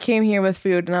 Yeah, I came here with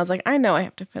food and I was like, I know I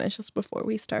have to finish this before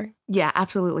we start. Yeah,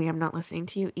 absolutely. I'm not listening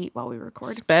to you eat while we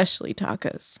record. Especially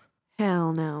tacos.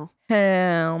 Hell no.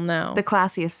 Hell no. The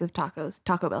classiest of tacos,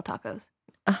 Taco Bell tacos.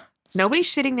 Nobody's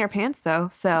shitting their pants though,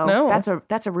 so no.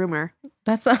 that's a rumor.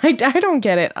 I don't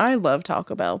get it. I love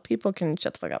Taco Bell. People can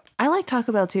shut the fuck up. I like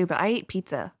Taco Bell too, but I eat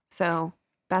pizza, so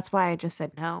that's why I just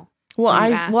said no. Well,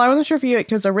 I wasn't sure if you,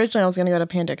 because originally I was going to go to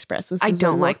Panda Express. I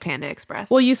don't like Panda Express.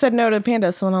 Well, you said no to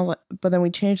Panda, so then I was like, but then we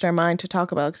changed our mind to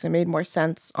Taco Bell because it made more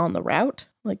sense on the route,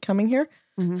 like coming here.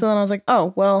 Mm-hmm. So then I was like,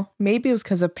 oh, well, maybe it was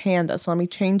because of Panda, so let me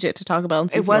change it to Taco Bell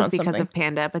and see if you want something. It was because of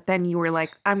Panda, but then you were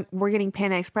like, we're getting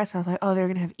Panda Express. I was like, oh, they're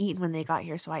going to have eaten when they got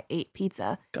here, so I ate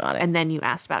pizza. Got it. And then you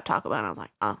asked about Taco Bell, and I was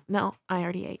like, oh, no, I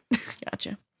already ate.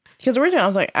 Gotcha. Because originally I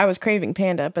was like, I was craving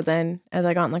Panda, but then as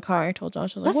I got in the car, I told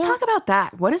Josh, I was like, let's talk about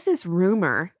that. What is this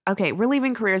rumor? Okay, we're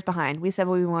leaving careers behind. We said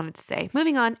what we wanted to say.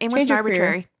 Moving on, aimless and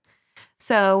arbitrary.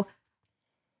 So,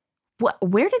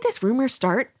 where did this rumor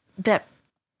start that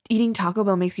eating Taco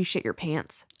Bell makes you shit your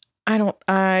pants?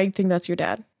 I think that's your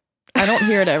dad. I don't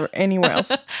hear it anywhere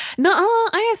else. No,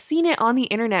 I have seen it on the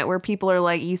internet where people are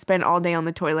like, you spend all day on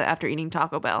the toilet after eating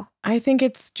Taco Bell. I think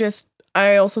it's just,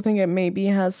 I also think it maybe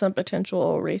has some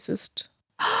potential racist.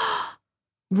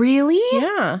 Really?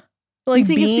 Yeah. Like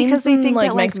beans it's because they think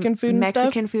that Mexican food and stuff?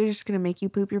 Mexican food is just going to make you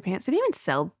poop your pants. Do they even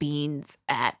sell beans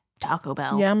at Taco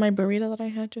Bell? Yeah, my burrito that I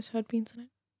had just had beans in it.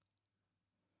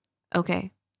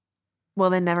 Okay. Well,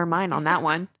 then never mind on that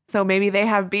one. So maybe they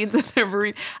have beans in their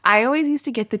burrito. I always used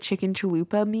to get the chicken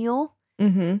chalupa meal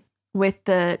with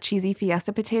the cheesy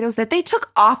fiesta potatoes that they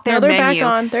took off their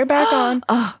menu. They're back on.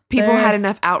 Oh, people had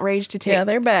enough outrage to take. Yeah,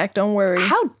 they're back. Don't worry.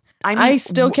 I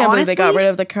still can't believe they got rid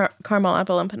of the caramel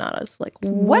apple empanadas. Like,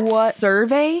 what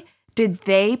survey did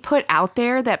they put out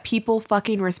there that people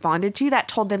fucking responded to that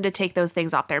told them to take those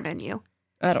things off their menu?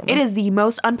 I don't know. It is the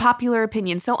most unpopular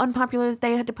opinion. So unpopular that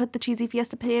they had to put the cheesy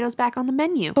fiesta potatoes back on the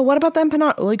menu. But what about the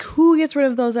empanada? Like, who gets rid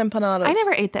of those empanadas? I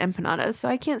never ate the empanadas, so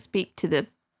I can't speak to the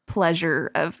pleasure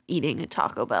of eating a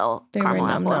Taco Bell caramel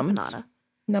apple empanada.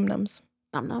 Num-nums.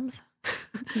 Num-nums?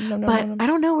 But I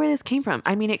don't know where this came from.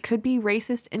 I mean, it could be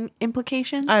racist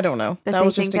implications. I don't know. That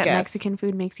was just a guess. Mexican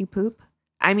food makes you poop.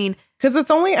 I mean, because I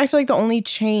feel like the only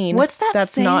chain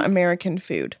that's not American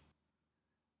food.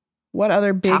 What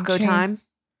other big Taco chain? Time?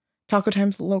 Taco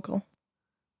Time's local.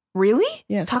 Really?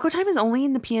 Yes. Taco Time is only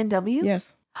in the PNW?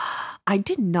 Yes. I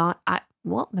did not.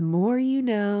 Well, the more you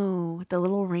know, with the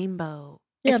little rainbow.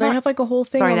 Yeah, they have like a whole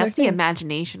thing. Sorry, that's the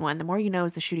imagination one. The more you know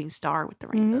is the shooting star with the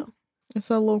rainbow. Mm-hmm. It's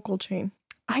a local chain.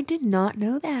 I did not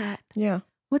know that. Yeah.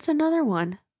 What's another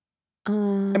one? I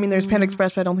mean, there's Panda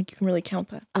Express, but I don't think you can really count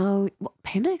that. Oh, well,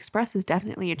 Panda Express is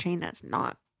definitely a chain that's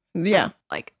not. Yeah.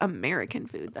 Like American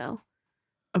food, though.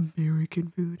 American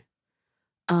food.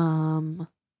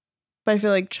 But I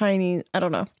feel like Chinese, I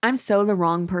don't know. I'm so the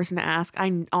wrong person to ask.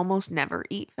 I almost never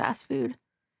eat fast food.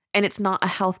 And it's not a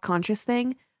health conscious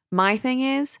thing. My thing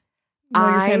is,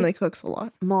 your family cooks a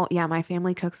lot. Well, yeah, my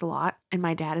family cooks a lot. And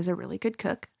my dad is a really good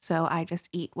cook. So I just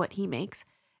eat what he makes.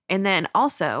 And then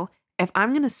also, if I'm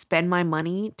going to spend my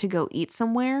money to go eat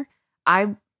somewhere,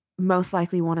 I most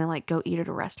likely want to like go eat at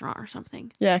a restaurant or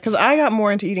something. Yeah, because I got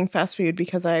more into eating fast food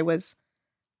because I was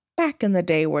back in the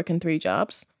day working 3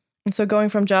 jobs. And so going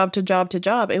from job to job to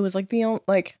job, it was like the only,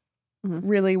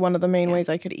 really one of the main ways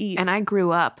I could eat. And I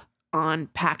grew up on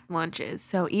packed lunches.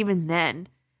 So even then,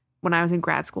 when I was in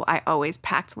grad school, I always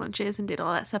packed lunches and did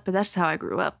all that stuff. But that's just how I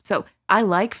grew up. So I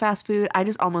like fast food. I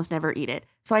just almost never eat it.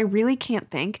 So I really can't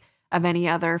think of any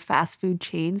other fast food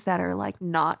chains that are like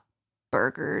not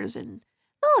burgers and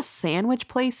not sandwich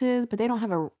places, but they don't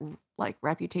have a like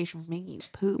reputation for making you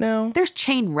poop. No. There's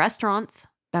chain restaurants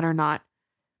that are not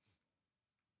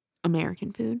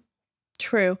American food.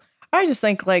 True. I just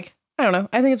think I don't know.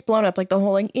 I think it's blown up. Like the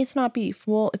whole it's not beef.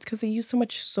 Well, it's because they use so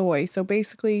much soy. So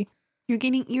basically, you're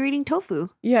eating tofu.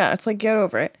 Yeah, it's like get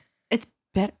over it. It's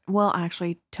better. Well,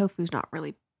 actually, tofu's not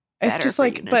really. It's just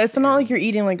but it's not like you're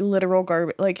eating like literal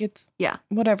garbage. Like it's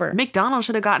whatever. McDonald's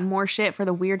should have gotten more shit for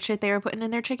the weird shit they were putting in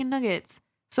their chicken nuggets.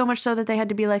 So much so that they had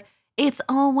to be like, it's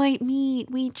all white meat.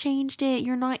 We changed it.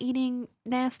 You're not eating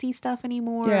nasty stuff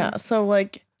anymore. Yeah. So I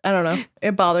don't know.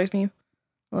 It bothers me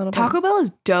a little bit. Taco Bell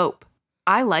is dope.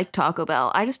 I like Taco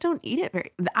Bell. I just don't eat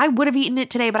it I would have eaten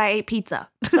it today, but I ate pizza.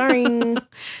 Sorry.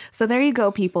 So there you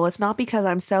go, people. It's not because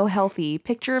I'm so healthy.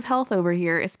 Picture of health over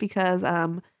here. It's because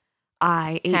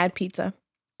I had pizza.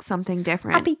 Something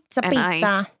different. Pizza.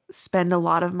 I spend a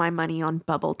lot of my money on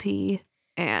bubble tea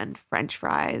and French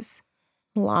fries.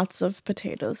 Lots of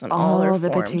potatoes and all their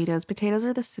the forms. potatoes. Potatoes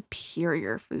are the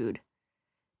superior food.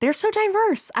 They're so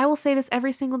diverse. I will say this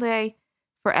every single day,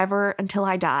 forever until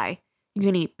I die. You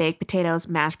can eat baked potatoes,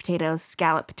 mashed potatoes,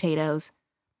 scallop potatoes,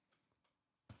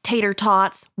 tater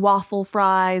tots, waffle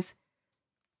fries,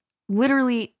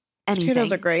 literally anything.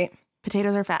 Potatoes are great.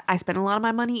 Potatoes are fat. I spend a lot of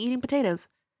my money eating potatoes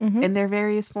in their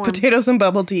various forms. Potatoes and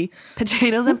bubble tea.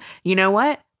 Potatoes and... You know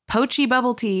what? Poachy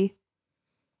bubble tea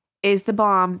is the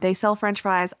bomb. They sell French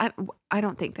fries. I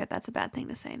don't think that's a bad thing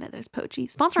to say, that there's Poachy.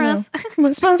 Sponsor us.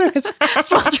 Sponsor us.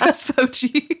 Sponsor us,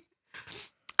 Poachy.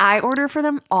 I order for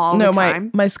them all the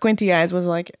time. My squinty eyes was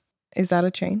like, is that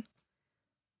a chain?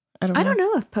 I don't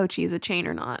know if Poachy is a chain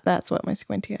or not. That's what my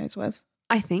squinty eyes was.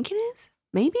 I think it is.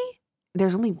 Maybe.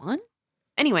 There's only one.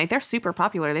 Anyway, they're super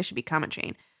popular. They should become a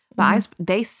chain. But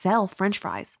they sell French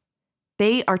fries.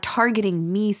 They are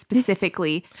targeting me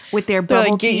specifically with their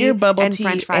bubble tea. Get your bubble and tea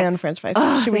French fries. and French fries.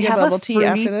 Should we get bubble tea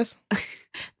after this?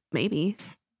 Maybe.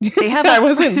 They have I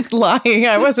wasn't lying.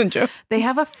 I wasn't joking. They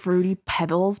have a Fruity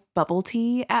Pebbles bubble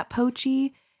tea at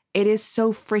Poachy. It is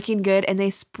so freaking good. And they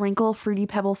sprinkle Fruity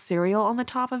Pebbles cereal on the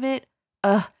top of it.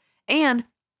 And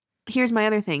here's my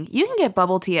other thing. You can get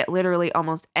bubble tea at literally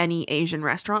almost any Asian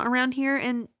restaurant around here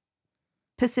in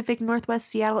Pacific Northwest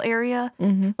Seattle area.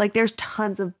 Mm-hmm. Like there's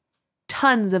tons of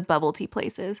bubble tea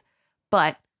places.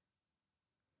 But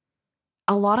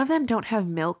a lot of them don't have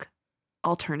milk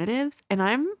alternatives. And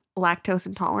I'm lactose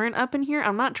intolerant up in here.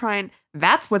 I'm not trying.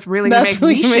 That's what's really going to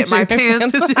make me shit my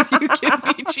pants is if you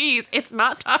give me cheese. It's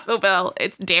not Taco Bell.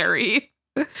 It's dairy.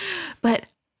 But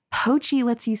Poachy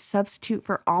lets you substitute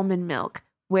for almond milk,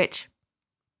 which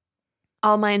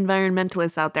all my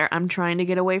environmentalists out there, I'm trying to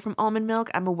get away from almond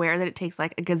milk. I'm aware that it takes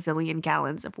like a gazillion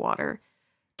gallons of water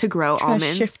to grow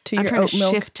almonds. I'm trying to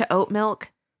shift to oat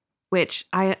milk, which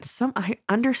I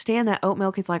understand that oat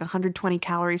milk is like 120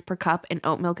 calories per cup and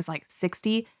oat milk is like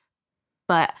 60.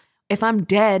 But if I'm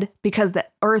dead because the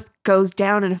earth goes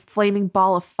down in a flaming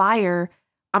ball of fire,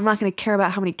 I'm not going to care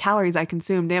about how many calories I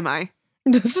consumed, am I?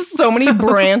 This is so many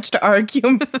branched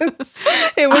arguments.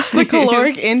 It was the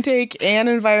caloric intake and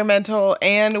environmental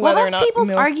and whether or not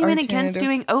people's argument against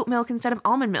doing oat milk instead of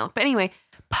almond milk. But anyway,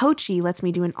 Poachy lets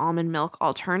me do an almond milk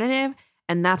alternative,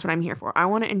 and that's what I'm here for. I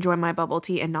want to enjoy my bubble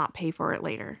tea and not pay for it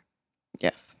later.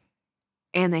 Yes.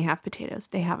 And they have potatoes.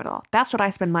 They have it all. That's what I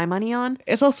spend my money on.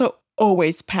 It's also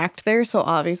always packed there, so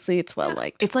obviously it's well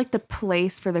liked. It's like the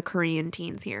place for the Korean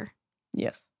teens here.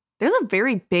 Yes. There's a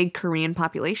very big Korean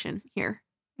population here.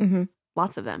 Mm-hmm.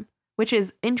 Lots of them, which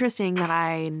is interesting that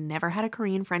I never had a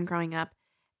Korean friend growing up.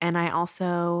 And I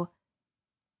also,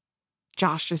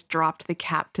 Josh just dropped the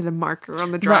cap to the marker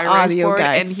on the dry erase board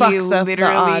and he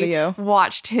literally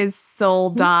watched his soul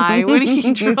die when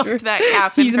he dropped that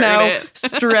cap. He's now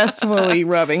stressfully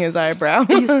rubbing his eyebrow.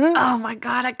 Oh my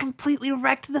God, I completely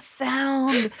wrecked the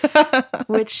sound.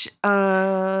 Which,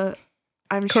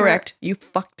 I'm correct. Sure you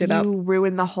fucked it up. You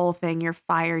ruined the whole thing. You're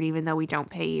fired even though we don't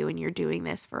pay you and you're doing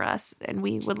this for us. And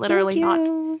we would literally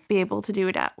not be able to do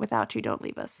it without you. Don't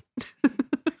leave us.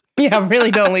 Yeah,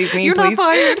 really don't leave me, You're please. Not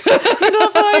fired. You're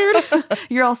not fired.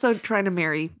 You're also trying to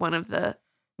marry one of the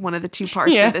two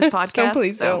parts of this podcast. So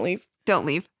please don't leave. Don't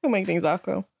leave. We'll make things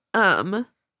awkward.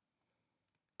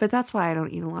 But that's why I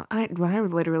don't eat a lot. I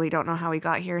literally don't know how we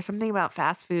got here. Something about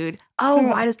fast food. Oh,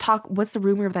 what's the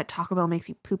rumor of that Taco Bell makes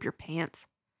you poop your pants?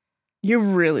 You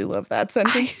really love that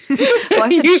sentence. Well,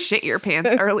 I said shit your pants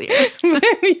earlier. We're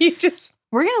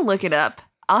going to look it up.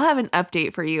 I'll have an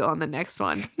update for you on the next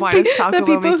one. Why does Taco Bell make you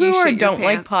shit your pants? The people who don't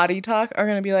like potty talk are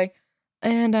going to be like,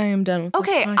 and I am done with this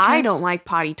podcast. I don't like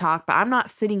potty talk, but I'm not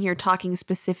sitting here talking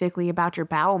specifically about your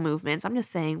bowel movements. I'm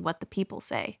just saying what the people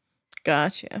say.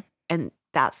 Gotcha. And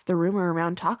that's the rumor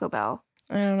around Taco Bell.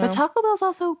 I don't know. But Taco Bell's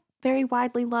also very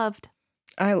widely loved.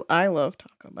 I love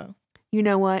Taco Bell. You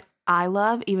know what I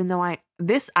love, even though I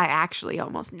actually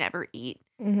almost never eat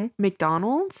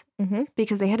McDonald's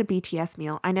because they had a BTS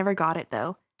meal. I never got it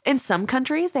though. In some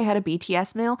countries, they had a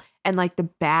BTS meal and like the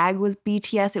bag was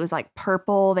BTS. It was like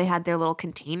purple. They had their little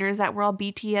containers that were all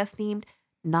BTS themed.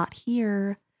 Not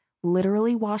here.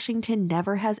 Literally, Washington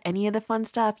never has any of the fun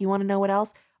stuff. You want to know what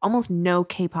else? Almost no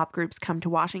K-pop groups come to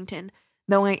Washington.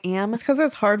 Though I am. It's because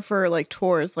it's hard for like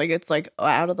tours. Like it's like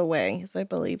out of the way, as I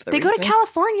believe. They go to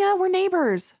California. We're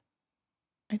neighbors.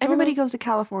 Everybody goes to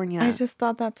California. I just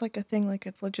thought that's like a thing. Like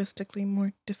it's logistically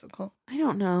more difficult. I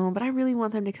don't know, but I really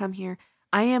want them to come here.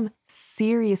 I am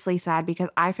seriously sad because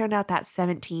I found out that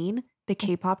 17, the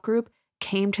K-pop group,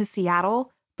 came to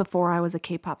Seattle before I was a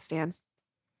K-pop stan.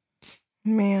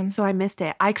 Man. So I missed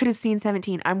it. I could have seen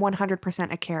 17. I'm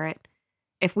 100% a carrot.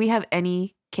 If we have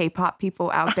any K-pop people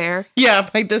out there. Yeah,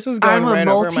 like this is going right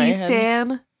over my head. I'm a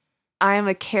multi-stan. I am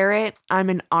a carrot. I'm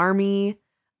an army.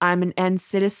 I'm an N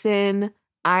citizen.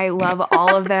 I love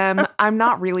all of them. I'm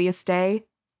not really a stay,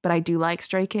 but I do like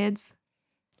Stray Kids.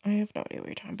 I have no idea what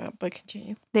you're talking about, but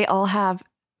continue. They all have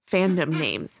fandom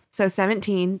names. So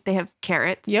 17, they have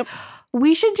carrots. Yep.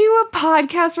 We should do a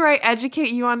podcast where I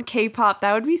educate you on K-pop.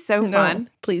 That would be so fun.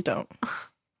 Please don't.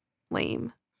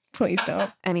 Lame. Please don't.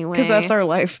 Anyway. Because that's our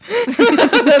life.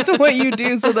 That's what you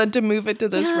do. So then to move it to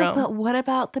this realm. But what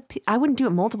about I wouldn't do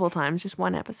it multiple times, just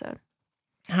one episode.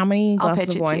 How many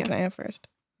glasses of wine can I have first?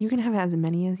 You can have as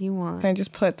many as you want. Can I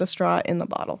just put the straw in the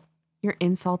bottle? You're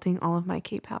insulting all of my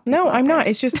K-pop. No, I'm not.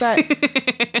 It's just that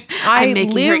I'm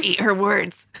making her eat her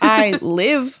words. I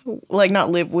live, like not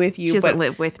live with you, she doesn't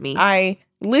live with me. I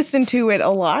listen to it a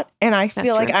lot, and I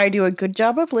feel like I do a good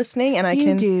job of listening, and I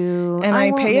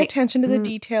pay attention to the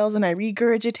details, and I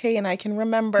regurgitate, and I can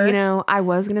remember. You know, I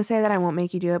was gonna say that I won't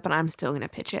make you do it, but I'm still gonna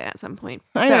pitch it at some point.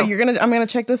 I know I'm gonna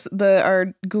check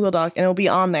our Google Doc, and it'll be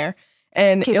on there,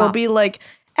 and K-pop. It'll be like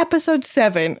episode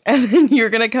 7, and then you're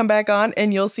gonna come back on,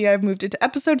 and you'll see I've moved it to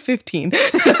episode 15, and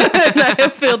I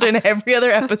have filled in every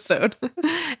other episode.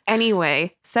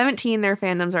 Anyway, 17, their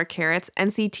fandoms are carrots.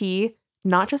 NCT.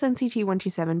 Not just NCT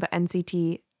 127, but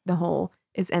NCT, the whole,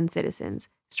 is NCTzens.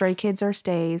 Stray Kids are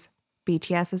Stays.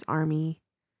 BTS is ARMY.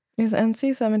 Is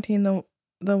NC-17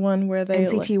 the one where they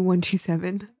NCT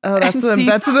 127? Oh, that's the movie.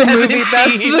 That's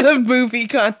the movie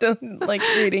content like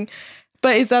reading.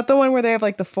 But is that the one where they have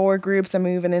like the 4 groups that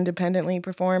move and independently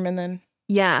perform and then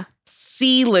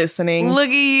listening? Look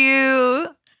at you.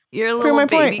 You're a little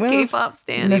baby K-pop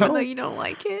stan, even though you don't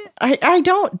like it. I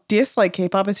don't dislike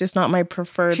K-pop. It's just not my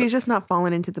preferred. She's just not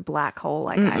fallen into the black hole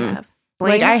like I have.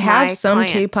 I have some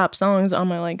K-pop songs on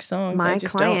my songs. My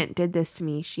client did this to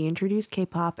me. She introduced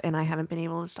K-pop, and I haven't been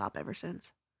able to stop ever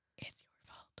since. It's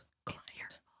your fault, client. It's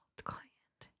your fault,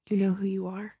 client. You know who you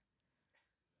are.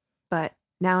 But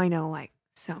now I know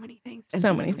so many things.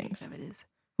 So many things.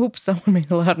 Oops, someone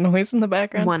made a loud noise in the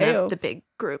background. One of the big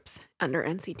groups under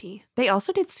NCT. They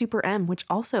also did Super M, which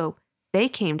also, they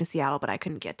came to Seattle, but I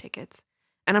couldn't get tickets.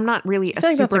 And I'm not really a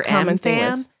Super M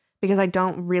fan because I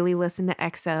don't really listen to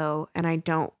EXO and I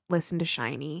don't listen to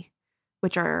SHINee,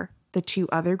 which are the 2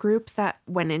 other groups that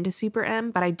went into Super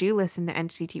M, but I do listen to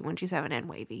NCT 127 and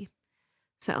WayV.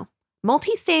 So,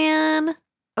 multi-stan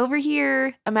over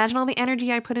here. Imagine all the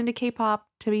energy I put into K-pop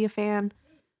to be a fan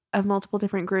of multiple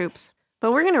different groups.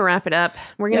 But we're going to wrap it up.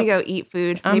 We're going to go eat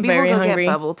food. Maybe we'll go hungry.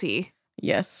 Get bubble tea.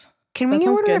 Yes. Can we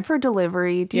order it for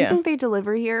delivery? Do you think they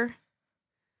deliver here?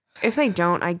 If they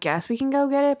don't, I guess we can go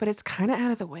get it, but it's kind of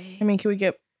out of the way. I mean, can we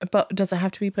get, but does it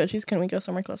have to be Pudgy's? Can we go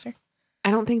somewhere closer?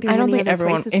 I don't think there's any other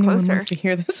places closer. Wants to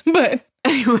hear this, but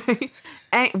anyway,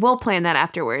 we'll plan that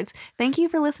afterwards. Thank you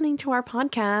for listening to our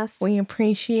podcast. We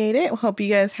appreciate it. Hope you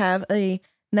guys have a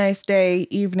nice day,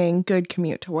 evening, good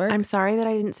commute to work. I'm sorry that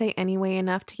I didn't say anyway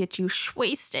enough to get you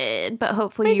wasted, but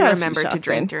hopefully you remember to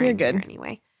drink during here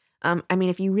anyway. I mean,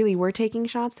 if you really were taking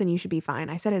shots, then you should be fine.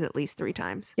 I said it at least 3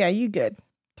 times. Yeah, you good.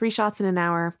 3 shots in an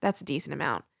hour. That's a decent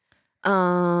amount.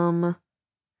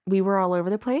 We were all over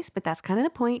the place, but that's kind of the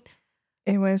point.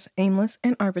 It was aimless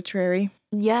and arbitrary.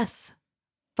 Yes.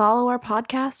 Follow our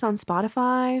podcast on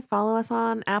Spotify. Follow us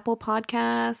on Apple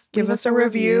Podcasts. Give us a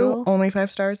review. Only 5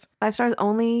 stars. 5 stars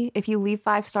only. If you leave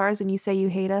 5 stars and you say you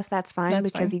hate us, that's fine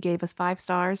because you gave us 5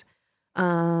 stars.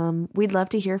 We'd love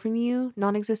to hear from you,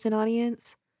 non-existent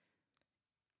audience.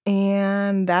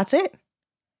 And that's it.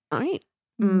 All right.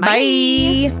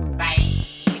 Bye.